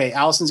like it? Okay,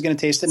 Allison's going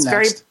to taste it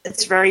next.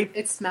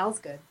 It smells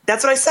good.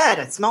 That's what I said.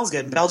 It smells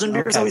good. Belgian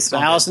beers always smell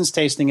good. Allison's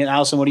tasting it.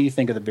 Allison, what do you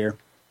think of the beer?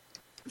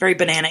 Very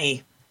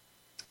banana-y.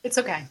 It's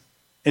okay.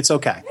 It's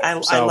okay. I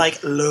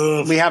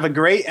love. We have a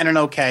great and an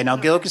okay. Now,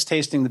 Gilk is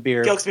tasting the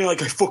beer. Gilk's being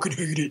like, I fucking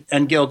hate it.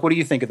 And Gilk, what do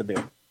you think of the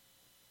beer?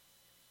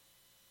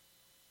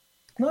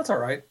 No, it's all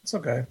right. It's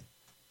okay.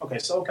 Okay,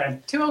 so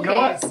okay. Two okay. You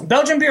know what?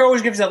 Belgian beer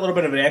always gives that little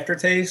bit of an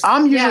aftertaste.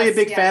 I'm usually a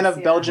big fan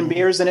of Belgian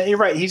beers, and you're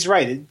right. He's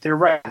right. They're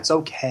right. It's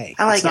okay.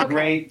 I like it's not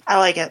great. I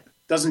like it.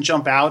 Doesn't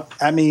jump out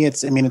at me.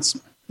 It's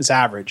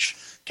average.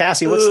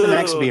 Cassie, what's the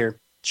next beer?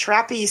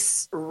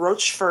 Trappist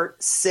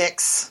Rochefort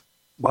 6.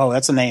 Whoa,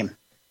 that's a name.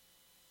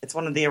 It's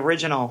one of the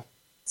original.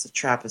 It's a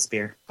Trappist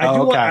beer.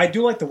 I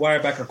do like the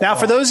Weyerbecker. Now,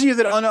 for those of you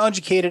that are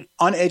uneducated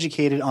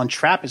on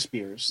Trappist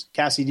beers,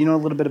 Cassie, do you know a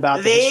little bit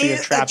about the history of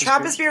Trappist beers?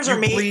 Trappist beers are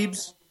made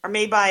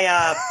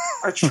by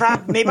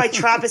made by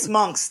Trappist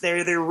monks.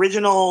 They're the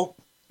original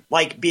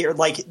beer.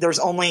 That's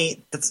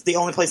the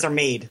only place they're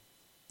made.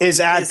 Is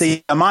at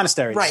the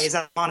monasteries. Right, is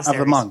at monasteries.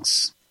 Of the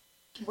monks.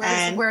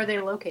 Where are they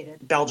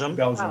located? Belgium.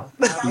 Oh.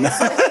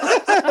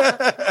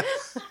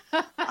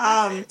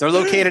 They're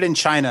located in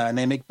China, and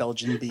they make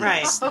Belgian beers.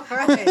 Right. Oh,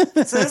 right.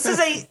 So this is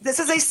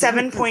a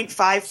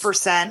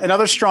 7.5%.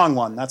 Another strong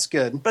one. That's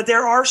good. But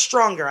there are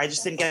stronger. I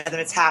just didn't get them.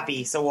 It's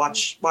happy. So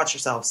watch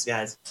yourselves,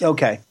 guys.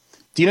 Okay.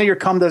 Do you know your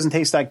cum doesn't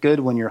taste that good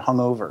when you're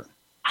hungover?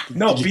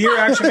 No, beer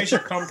actually makes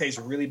your cum taste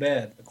really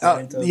bad.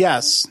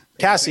 Yes.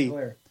 Cassie,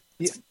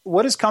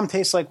 what does cum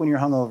taste like when you're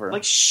hungover?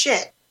 Like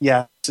shit.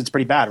 Yeah, it's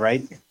pretty bad,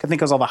 right? I think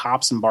because all the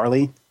hops and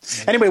barley.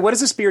 Anyway, what does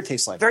this beer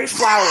taste like? Very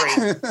flowery.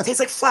 It tastes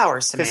like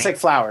flowers to me. Tastes like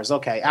flowers.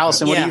 Okay.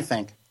 Allison, what do you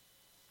think?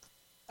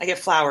 I get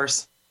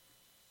flowers.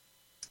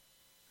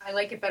 I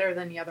like it better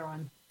than the other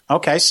one.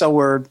 Okay, so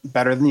we're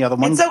better than the other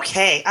one. It's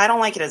okay. I don't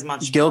like it as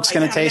much. Gilk's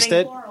going to taste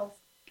it?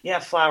 Yeah,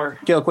 flower.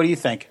 Gilk, what do you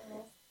think?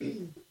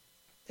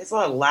 Tastes a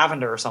lot of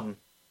lavender or something.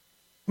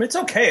 It's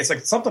okay. It's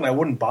like something I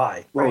wouldn't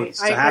buy. Right.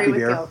 It's a happy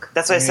beer. Gilk.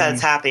 That's why I said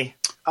it's happy.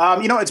 I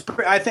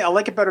think I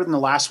like it better than the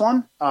last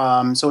one.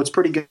 So it's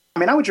pretty good. I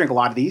mean, I would drink a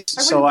lot of these.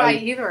 I wouldn't buy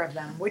either of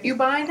them. Would you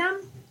buy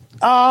them?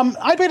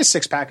 I'd get a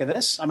 6-pack of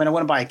this. I mean, I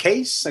wouldn't buy a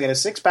case. I get a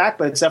 6-pack,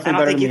 but it's definitely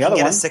better than the other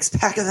one. I don't think you can get a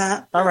 6-pack of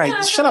that. All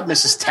right, shut up,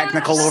 Mrs.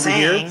 Technical over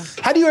here.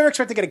 How do you ever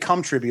expect to get a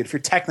cum tribute if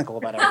you're technical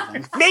about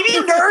everything? Maybe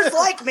nerds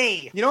like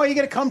me. You know how you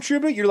get a cum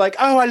tribute? You're like,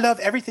 oh, I love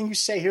everything you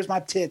say. Here's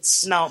my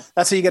tits. No,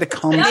 that's how you get a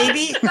cum.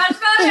 Maybe.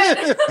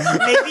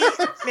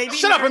 Maybe.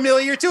 Shut up,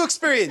 Amelia. You're too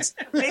experienced.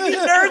 Maybe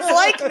nerds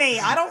like me.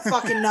 I don't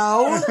fucking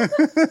know.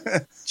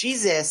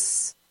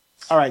 Jesus.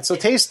 All right, so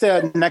taste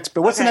the next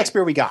beer. What's the next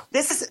beer we got?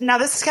 This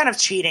is kind of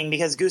cheating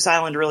because Goose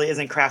Island really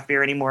isn't craft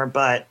beer anymore,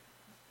 but...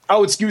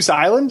 Oh, it's Goose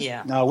Island?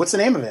 Yeah. No, what's the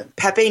name of it?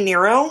 Pepe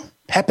Nero.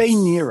 Pepe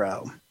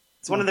Nero.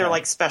 It's one of their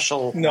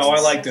special... No, I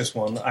like this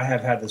one. I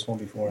have had this one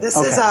before. This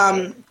is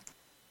a...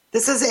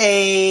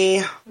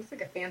 Looks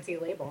like a fancy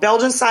label.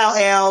 Belgian style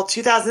ale.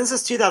 This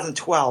is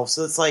 2012,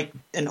 so it's like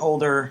an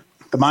older...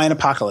 The Mayan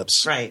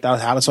Apocalypse. Right.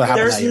 That's what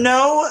happened. There's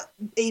no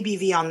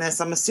ABV on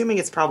this. I'm assuming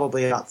it's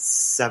probably about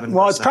 7%.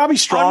 Well, it's probably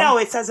strong. Oh, no,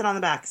 it says it on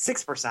the back.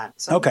 6%.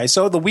 So. Okay,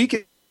 so the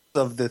weakest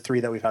of the three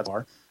that we've had so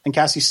far. And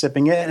Cassie's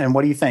sipping it, and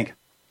what do you think?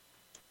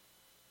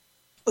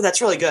 Oh, that's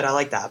really good. I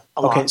like that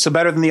a lot. Okay, so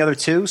better than the other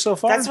two so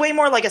far? That's way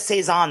more like a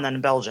Saison than a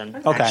Belgian,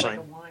 okay. actually.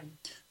 All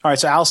right,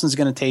 so Allison's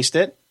going to taste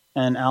it.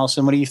 And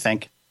Allison, what do you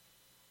think?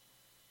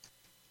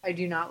 I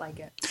do not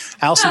like it.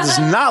 Allison does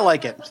not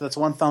like it. So that's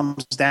one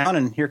thumbs down.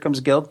 And here comes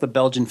Gilk, the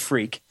Belgian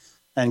freak.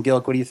 And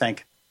Gilk, what do you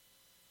think?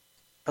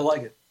 I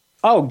like it.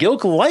 Oh,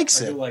 Gilk likes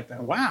it. I do like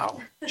that.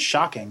 Wow.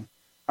 Shocking.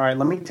 All right,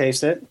 let me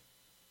taste it.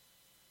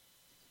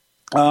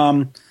 You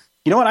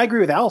know what? I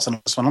agree with Allison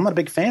on this one. I'm not a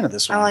big fan of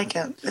this one. I like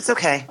it. It's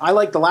okay. I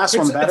like the last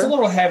one better. It's a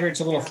little heavier.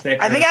 It's a little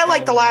thicker. I think I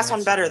like the last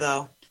one better,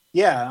 though.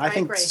 Yeah, I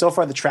think so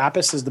far the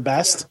Trappist is the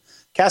best. Yeah.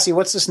 Cassie,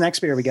 what's this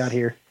next beer we got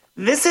here?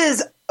 This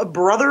is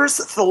Brothers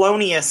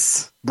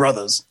Thelonious.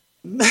 Brothers.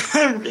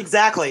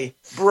 Exactly.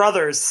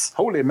 Brothers.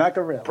 Holy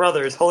mackerel.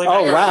 Brothers. Holy Oh,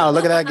 mackerel. wow.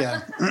 Look at that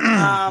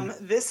guy.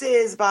 This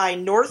is by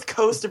North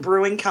Coast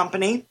Brewing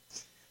Company.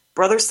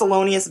 Brothers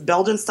Thelonious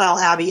Belgian-style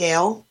Abbey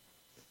Ale.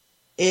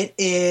 It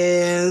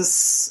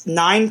is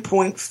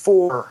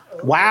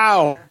 9.4.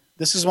 Wow.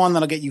 This is one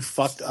that'll get you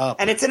fucked up.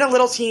 And it's in a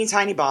little teeny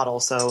tiny bottle,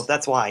 so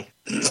that's why.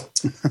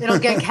 It'll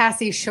get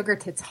Cassie's sugar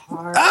tits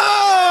hard.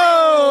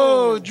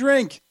 Oh,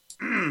 drink.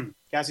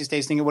 Cassie's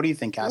tasting it. What do you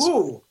think, Cassie?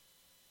 Ooh.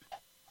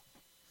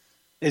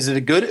 Is it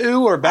a good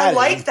ooh or bad? I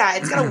like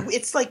that.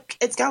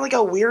 It's got like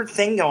a weird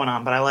thing going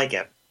on, but I like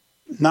it.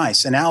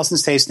 Nice. And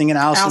Allison's tasting it.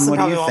 Allison, what do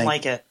probably you won't think?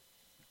 like it.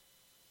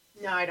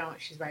 No, I don't.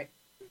 She's right.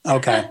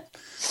 Okay.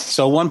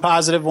 So one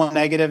positive, one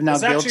negative. Now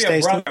There's Gilk's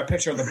actually tasting. a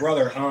picture of the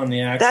brother on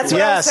the actual. That's what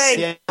Yes, I'm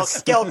saying.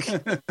 yes.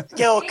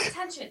 Gilk. Pay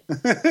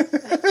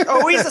attention.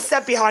 Always a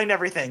step behind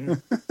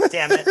everything.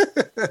 Damn it.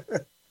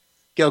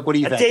 Gilk, what do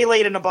you A think? day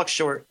late and a buck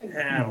short.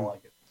 I don't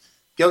like it.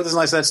 Gilk doesn't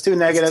like that. That's two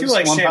negatives, It's too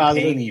like one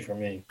positive. champagne-y for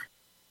me.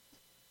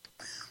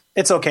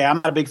 It's okay. I'm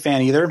not a big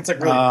fan either. It's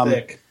like really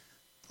thick.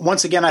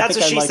 Once again, I That's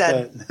think what I she like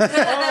said.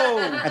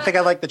 I think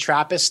I like the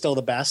Trappist still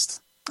the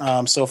best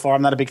so far.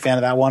 I'm not a big fan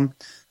of that one.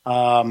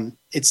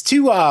 It's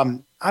too I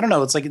don't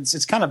know. It's like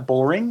it's kind of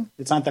boring.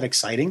 It's not that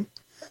exciting.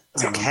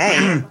 It's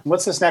okay.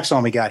 What's this next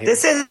one we got here?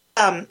 This is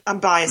I'm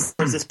biased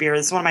towards this beer.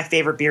 This is one of my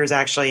favorite beers,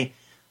 actually.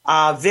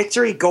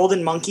 Victory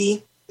Golden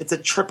Monkey. It's a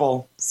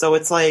triple, so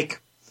it's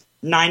like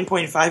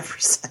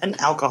 9.5%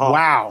 alcohol.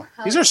 Wow,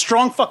 these are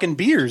strong fucking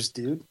beers,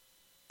 dude.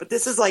 But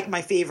this is like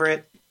my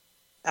favorite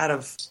out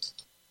of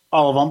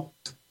all of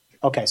them.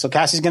 Okay, so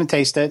Cassie's gonna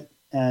taste it,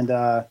 and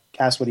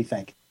Cass, what do you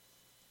think?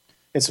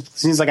 It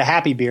seems like a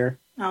happy beer.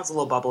 Oh, it's a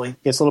little bubbly.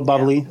 It's a little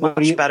bubbly. Yeah,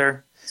 much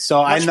better.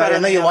 So I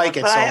know you like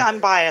it. But So I'm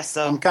biased,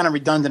 so I'm kind of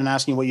redundant in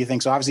asking you what you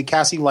think. So obviously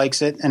Cassie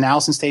likes it, and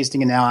Allison's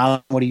tasting it now.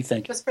 Allison, what do you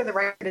think? Just for the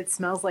record, it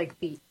smells like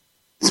feet.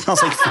 It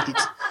smells like feet.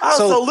 Oh,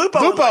 so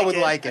Lupo would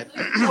like it.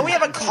 Oh, we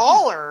have a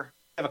caller.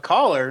 Have a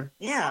caller.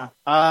 Yeah.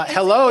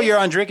 Hello, you're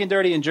on Drinking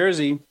Dirty in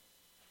Jersey.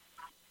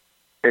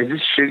 Is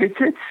this Sugar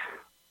Tits?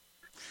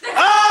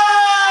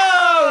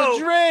 Oh,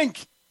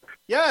 drink.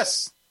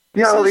 Yes.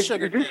 Yo, This is is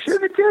Sugar this Tits.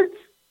 Sugar Tits?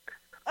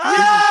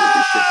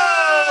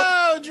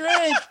 Oh,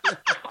 drink.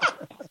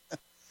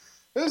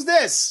 Who's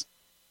this?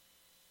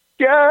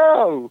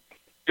 Yo,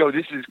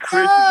 this is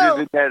Chris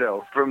Oh.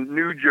 Zivinetto from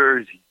New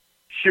Jersey.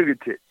 Sugar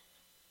Tits.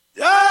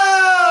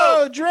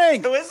 Oh,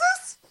 drink. Who is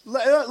this?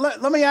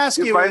 Let me ask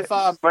you if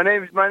my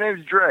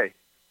name's Dre.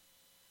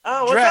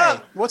 Oh, what's Dre.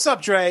 up? What's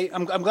up, Dre?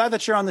 I'm glad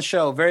that you're on the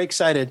show. Very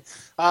excited.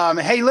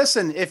 Hey,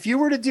 listen, if you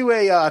were to do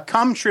a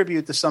cum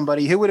tribute to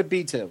somebody, who would it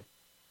be to?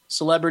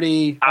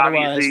 Celebrity,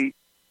 otherwise? Obviously,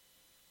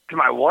 to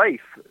my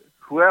wife.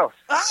 Who else?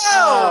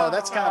 Oh,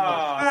 that's kind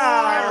of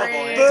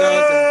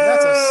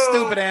that's a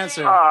stupid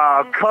answer.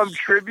 Cum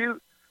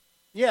tribute?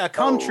 Yeah,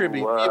 cum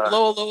tribute. You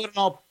blow a load and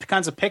all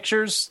kinds of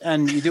pictures,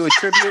 and you do a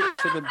tribute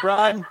to the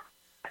bride.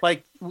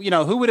 Like,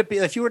 who would it be?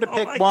 If you were to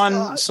pick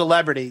one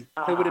celebrity,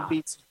 who would it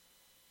be?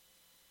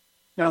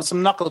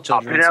 Some knuckle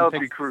children.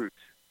 Penelope Cruz.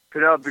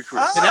 Penelope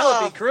Cruz.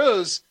 Penelope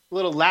Cruz. A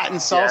little Latin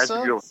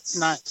salsa. Yeah,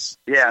 Nice.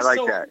 Yeah, I like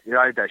that. I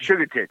like that.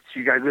 Sugar Tits.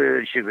 You got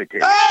good sugar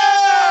tits.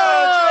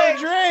 Oh,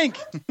 drink.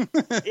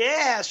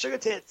 Yeah, Sugar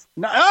Tits.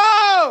 No,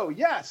 oh,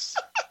 yes.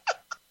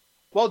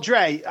 Well,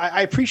 Dre,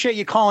 I appreciate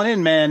you calling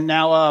in, man.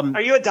 Now,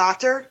 are you a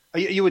doctor? Are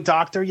you a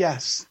doctor?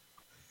 Yes.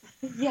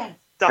 Yes.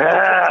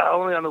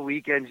 Only on the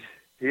weekends.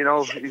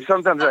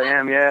 Sometimes I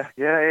am. Yeah.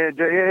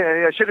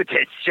 Sugar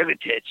Tits. Sugar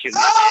Tits. Sugar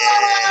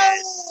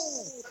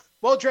Tits.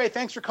 Well, Dre,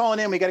 thanks for calling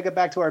in. We got to get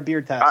back to our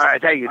beer test. All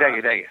right, thank you.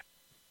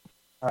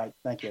 All right,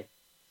 thank you.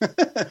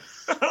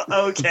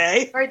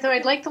 Okay. All right, so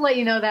I'd like to let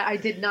you know that I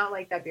did not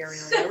like that beer.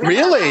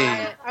 Really?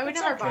 I would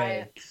never buy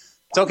it.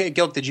 It's okay,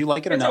 Gilk. Did you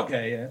like it or It's no?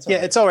 okay, yeah.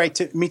 It's all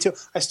right. Me too.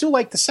 I still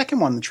like the second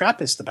one, the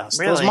Trappist, the best.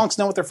 Really? Those monks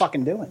know what they're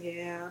fucking doing.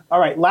 Yeah. All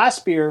right,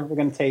 last beer we're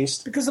going to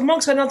taste. Because the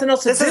monks had nothing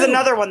else to This do. is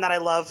another one that I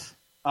love.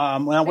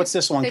 Well, what's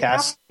this one, They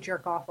Cass? probably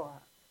jerk off a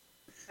lot.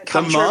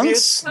 The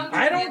monks?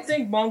 I don't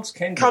think monks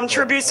can. Cum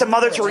tributes to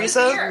Mother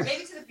Teresa.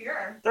 Maybe to the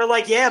beer. They're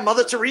like, yeah,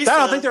 Mother Teresa. I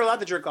don't think they're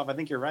allowed to jerk off. I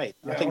think you're right.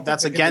 I think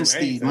that's against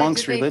the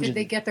monks' religion. Did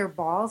they get their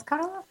balls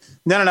cut off?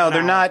 No,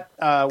 they're not.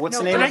 What's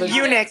the name They're of not it?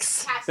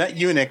 eunuchs. That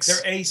eunuchs.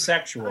 They're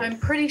asexual. I'm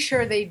pretty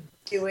sure they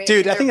do it.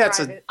 Dude, in I think their that's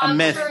private- a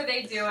myth. I'm sure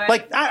they do it.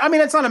 Like, I mean,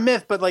 it's not a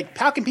myth, but like,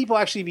 how can people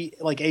actually be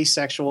like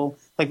asexual?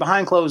 Like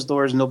behind closed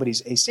doors,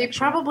 nobody's They asexual.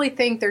 probably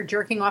think they're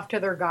jerking off to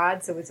their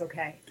god, so it's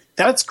okay.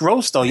 That's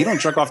gross, though. You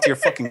don't jerk off to your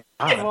fucking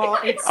God. Well,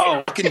 it's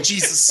Oh, fucking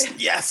Jesus!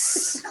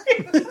 Yes,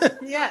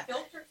 yeah,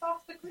 filter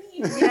off the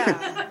green.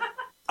 yeah.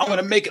 I'm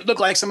gonna make it look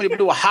like somebody would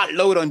do a hot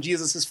load on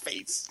Jesus'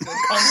 face.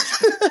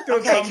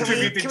 Okay,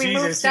 can we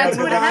move? That's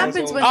what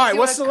happens when All right, you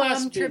what's do the a last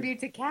cum beer? tribute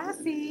to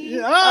Cassie.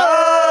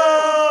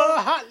 Oh,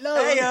 hot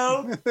load!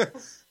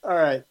 Heyo. All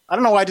right, I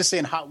don't know why I just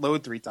saying hot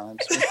load 3 times.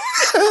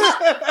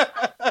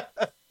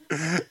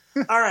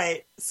 All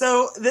right.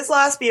 So this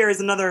last beer is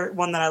another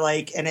one that I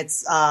like, and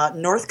it's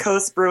North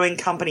Coast Brewing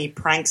Company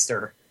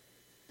Prankster.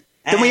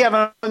 Didn't we have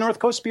a North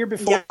Coast beer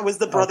before? Yeah, it was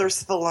the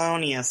Brothers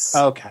Thelonious.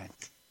 Okay.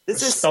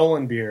 This is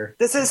stolen beer.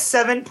 This is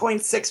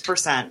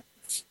 7.6%.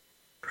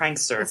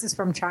 Prankster. This is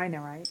from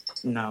China, right?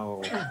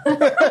 No.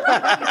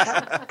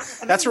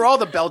 That's where all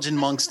the Belgian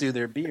monks do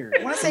their beer.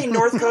 I want to say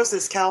North Coast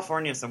is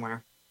California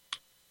somewhere.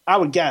 I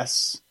would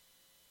guess.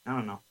 I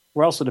don't know.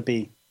 Where else would it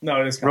be? No,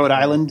 it is Rhode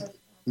Island,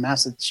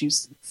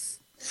 Massachusetts.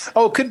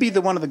 Oh, it could be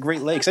one of the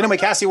Great Lakes. Anyway,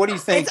 Cassie, what do you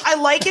think? I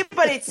like it,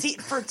 but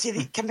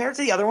compared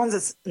to the other ones,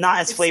 it's not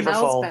as flavorful.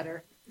 Smells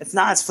better. It's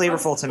not as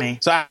flavorful to me.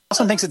 So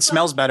Allison thinks it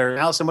smells better.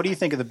 Allison, what do you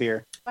think of the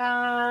beer?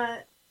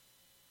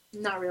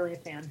 Not really a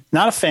fan.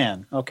 Not a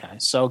fan. Okay,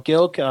 so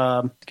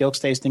Gilk's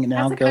tasting it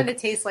now. It kind of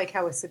tastes like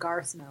how a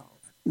cigar smells.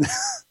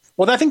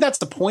 Well, I think that's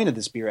the point of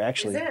this beer,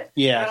 actually. Is it?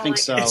 Yeah, I think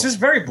so. It's just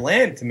very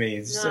bland to me.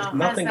 It's just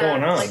nothing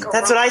going on.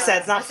 That's what I said.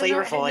 It's not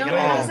flavorful. It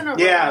has an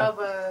aroma of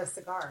a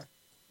cigar.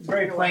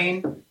 Very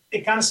plain.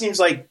 It kind of seems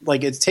like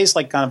it tastes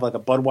like kind of like a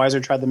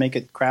Budweiser tried to make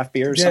it craft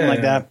beer or something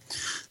like that.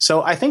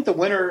 So I think the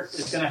winner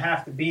is going to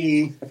have to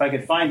be, if I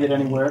could find it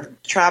anywhere,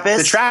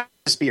 Trappist. The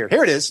Trappist beer.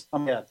 Here it is.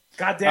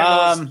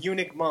 Goddamn those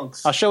eunuch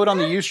monks. I'll show it on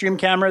the Ustream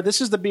camera.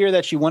 This is the beer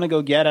that you want to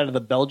go get out of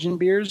the Belgian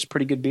beers.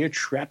 Pretty good beer.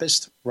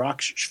 Trappist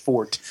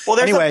Rochefort. Well,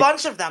 there's a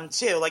bunch of them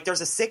too. Like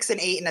there's a 6, an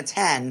 8, and a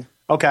 10.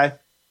 Okay.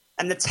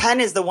 And the 10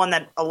 is the one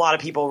that a lot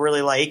of people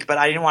really like, but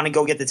I didn't want to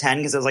go get the 10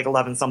 because it was like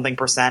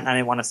 11-something%, and I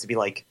didn't want us to be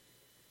like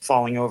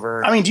falling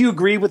over. I mean, do you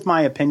agree with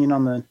my opinion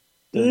on the...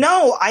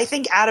 No, I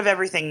think out of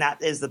everything,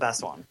 that is the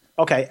best one.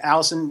 Okay,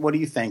 Allison, what do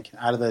you think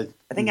out of the...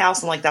 I think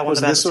Allison liked that one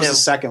the best, This was too. the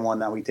second one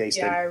that we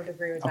tasted. Yeah, I would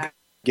agree with that.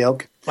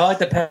 Gilk? I like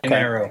the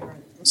Panero.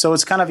 So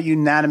it's kind of a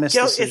unanimous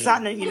decision. It's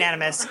not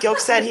unanimous. Gilk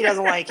said he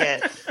doesn't like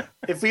it.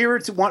 If we were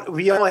to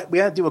we had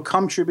to do a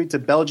come tribute to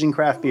Belgian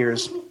craft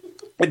beers,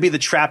 it'd be the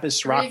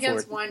Trappist 3 Rochefort.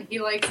 against 1. He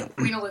likes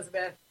Queen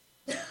Elizabeth.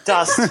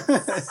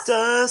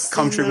 Dust.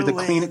 Come tribute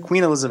to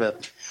Queen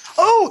Elizabeth.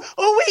 Oh,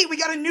 wait, we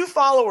got a new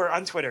follower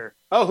on Twitter.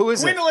 Oh, who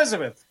is Queen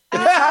Elizabeth.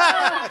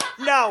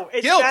 No,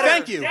 it's Gil, better.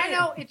 thank you. I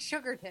know, it's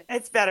Sugarton.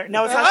 It's better.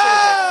 No, it's not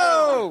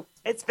Oh!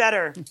 Sugarton. It's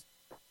better.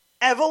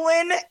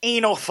 Evelyn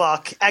Anal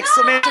Fuck!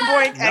 Exclamation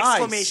point! Nice.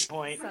 Exclamation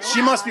point!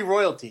 She must be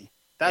royalty.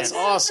 That's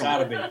awesome.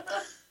 Gotta be.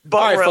 But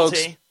all right,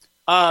 royalty.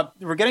 folks.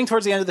 We're getting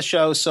towards the end of the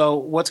show, so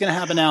what's going to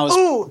happen now is...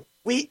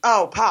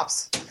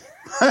 Pops.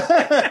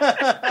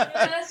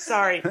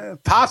 Sorry.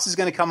 Pops is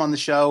going to come on the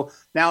show.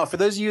 Now, for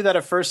those of you that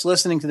are first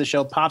listening to the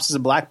show, Pops is a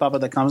black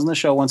puppet that comes on the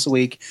show once a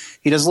week.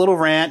 He does a little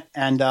rant,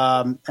 and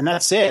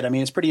that's it. I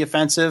mean, it's pretty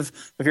offensive.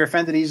 If you're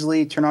offended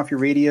easily, turn off your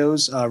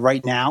radios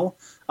right now.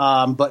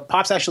 But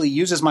Pops actually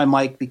uses my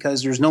mic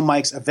because there's no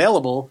mics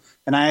available,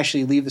 and I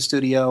actually leave the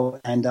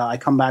studio, and I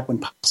come back when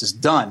Pops is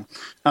done.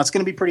 Now, it's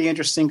going to be pretty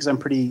interesting because I'm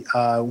pretty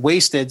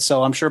wasted,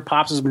 so I'm sure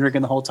Pops has been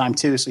drinking the whole time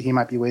too, so he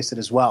might be wasted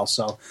as well.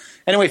 So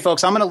anyway,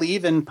 folks, I'm going to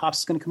leave, and Pops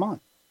is going to come on.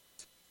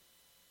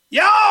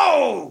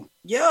 Yo!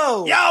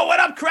 Yo! What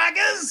up,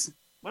 crackers?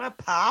 What up,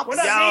 Pops? What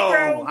up, Yo,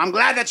 Negro? I'm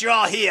glad that you're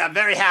all here. I'm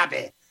very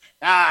happy.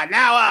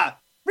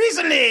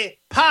 Recently,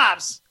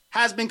 Pops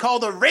has been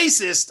called a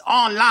racist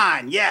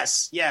online.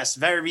 Yes,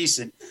 very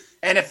recent.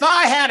 And if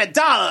I had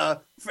 $1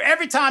 for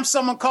every time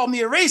someone called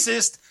me a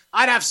racist,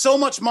 I'd have so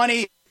much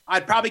money,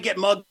 I'd probably get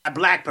mugged by a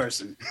black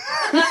person.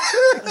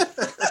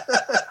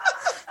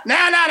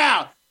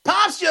 Now.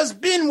 Pops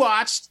just binge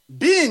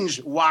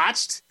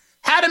watched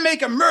How to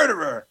Make a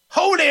Murderer.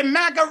 Holy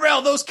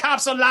mackerel, those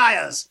cops are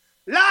liars.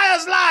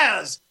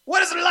 Liars.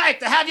 What is it like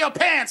to have your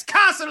pants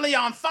constantly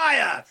on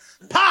fire?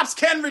 Pops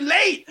can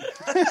relate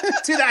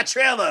to that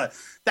trailer.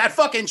 That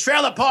fucking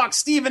trailer park,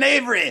 Stephen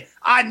Avery.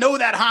 I know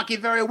that honky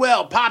very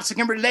well. Pops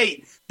can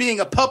relate, being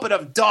a puppet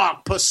of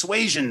dark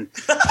persuasion.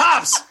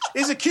 Pops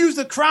is accused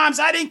of crimes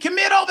I didn't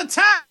commit all the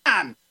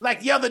time. Like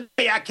the other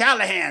day at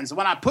Callahan's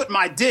when I put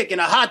my dick in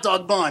a hot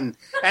dog bun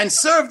and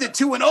served it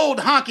to an old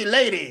honky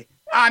lady.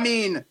 I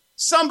mean,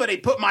 somebody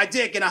put my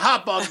dick in a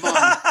hot dog bun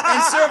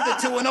and served it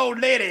to an old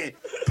lady.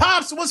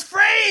 Pops was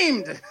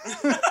framed.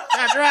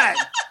 That's right.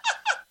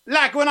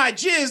 Like when I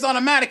jizzed on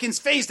a mannequin's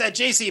face at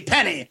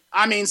JCPenney.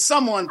 I mean,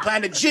 someone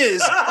planned to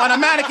jizz on a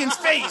mannequin's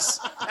face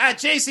at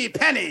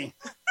JCPenney.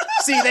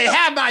 See, they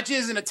had my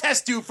jizz in a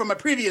test tube from a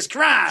previous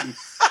crime.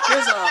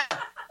 There's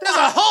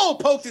a hole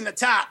poked in the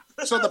top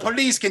so the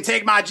police can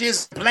take my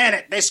jizz and plant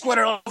it. They squirt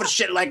it all over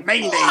shit like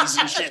mayonnaise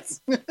and shit.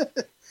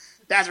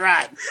 That's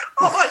right.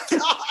 Oh, my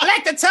God.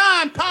 Like the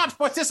time Pops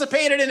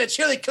participated in a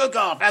chili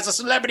cook-off as a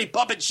celebrity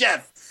puppet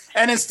chef.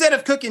 And instead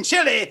of cooking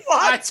chili,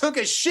 I took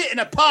a shit in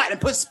a pot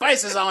and put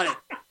spices on it.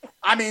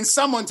 I mean,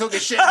 someone took a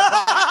shit in a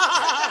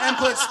pot and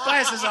put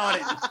spices on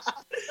it.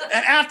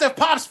 And after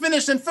Pops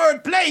finished in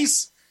third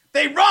place,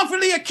 they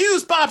wrongfully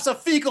accused Pops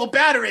of fecal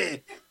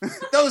battery.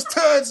 Those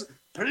turds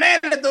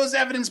planted those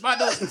evidence by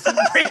those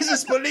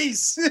racist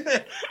police.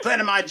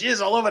 Planted my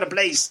jizz all over the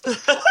place.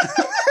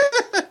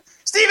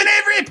 Stephen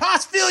Avery,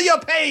 Pops, feel your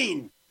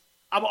pain.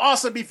 I will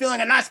also be feeling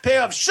a nice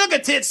pair of sugar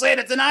tits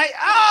later tonight.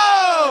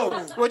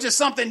 Oh! Which is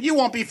something you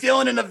won't be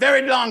feeling in a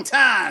very long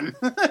time.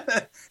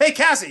 Hey,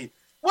 Cassie,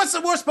 what's the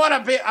worst part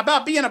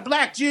about being a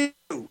black Jew?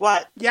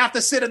 What? You have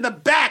to sit in the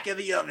back of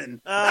the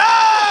oven.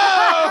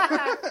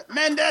 Oh!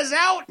 Mendez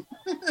out.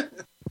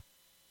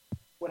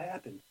 What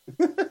happened?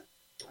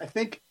 I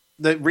think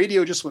the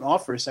radio just went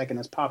off for a second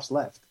as Pops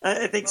left.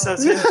 I think so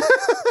too.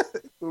 I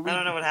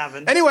don't know what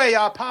happened. Anyway,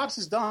 Pops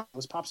is done.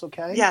 Was Pops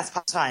okay? Yes,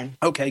 Pops fine.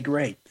 Okay,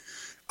 great.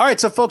 All right,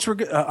 so folks,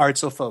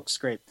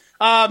 great.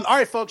 All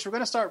right, folks, we're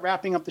going to start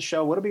wrapping up the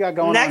show. What do we got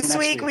going on next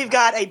week? We've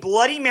got a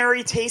Bloody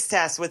Mary taste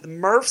test with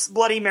Murph's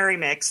Bloody Mary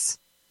mix.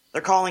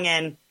 They're calling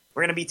in.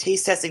 We're going to be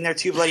taste testing their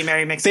 2 Bloody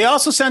Mary mixes. They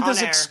also sent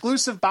us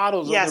exclusive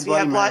bottles. Yes, of the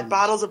Bloody we have Mary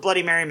bottles of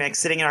Bloody Mary mix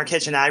sitting in our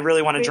kitchen that I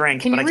really want to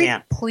drink, but I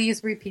can't.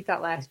 Please repeat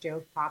that last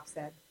joke Pop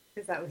said,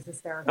 because that was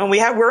hysterical. And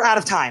we're out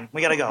of time.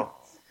 We got to go.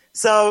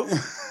 So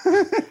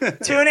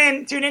tune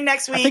in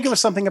next week. I think it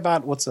was something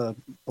about what's a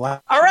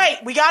black. All right,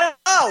 we got to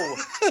go.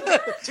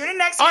 Tune in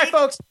next week. All right,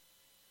 folks.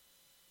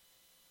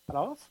 Cut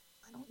off?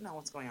 I don't know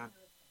what's going on.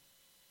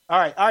 All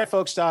right,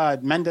 folks.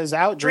 Mendez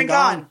out. Drink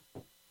on.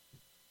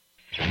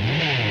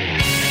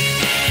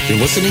 You're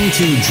listening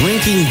to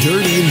Drinking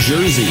Dirty in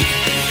Jersey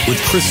with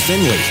Chris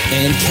Finley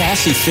and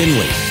Cassie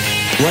Finley,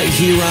 right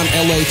here on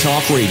LA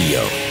Talk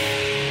Radio.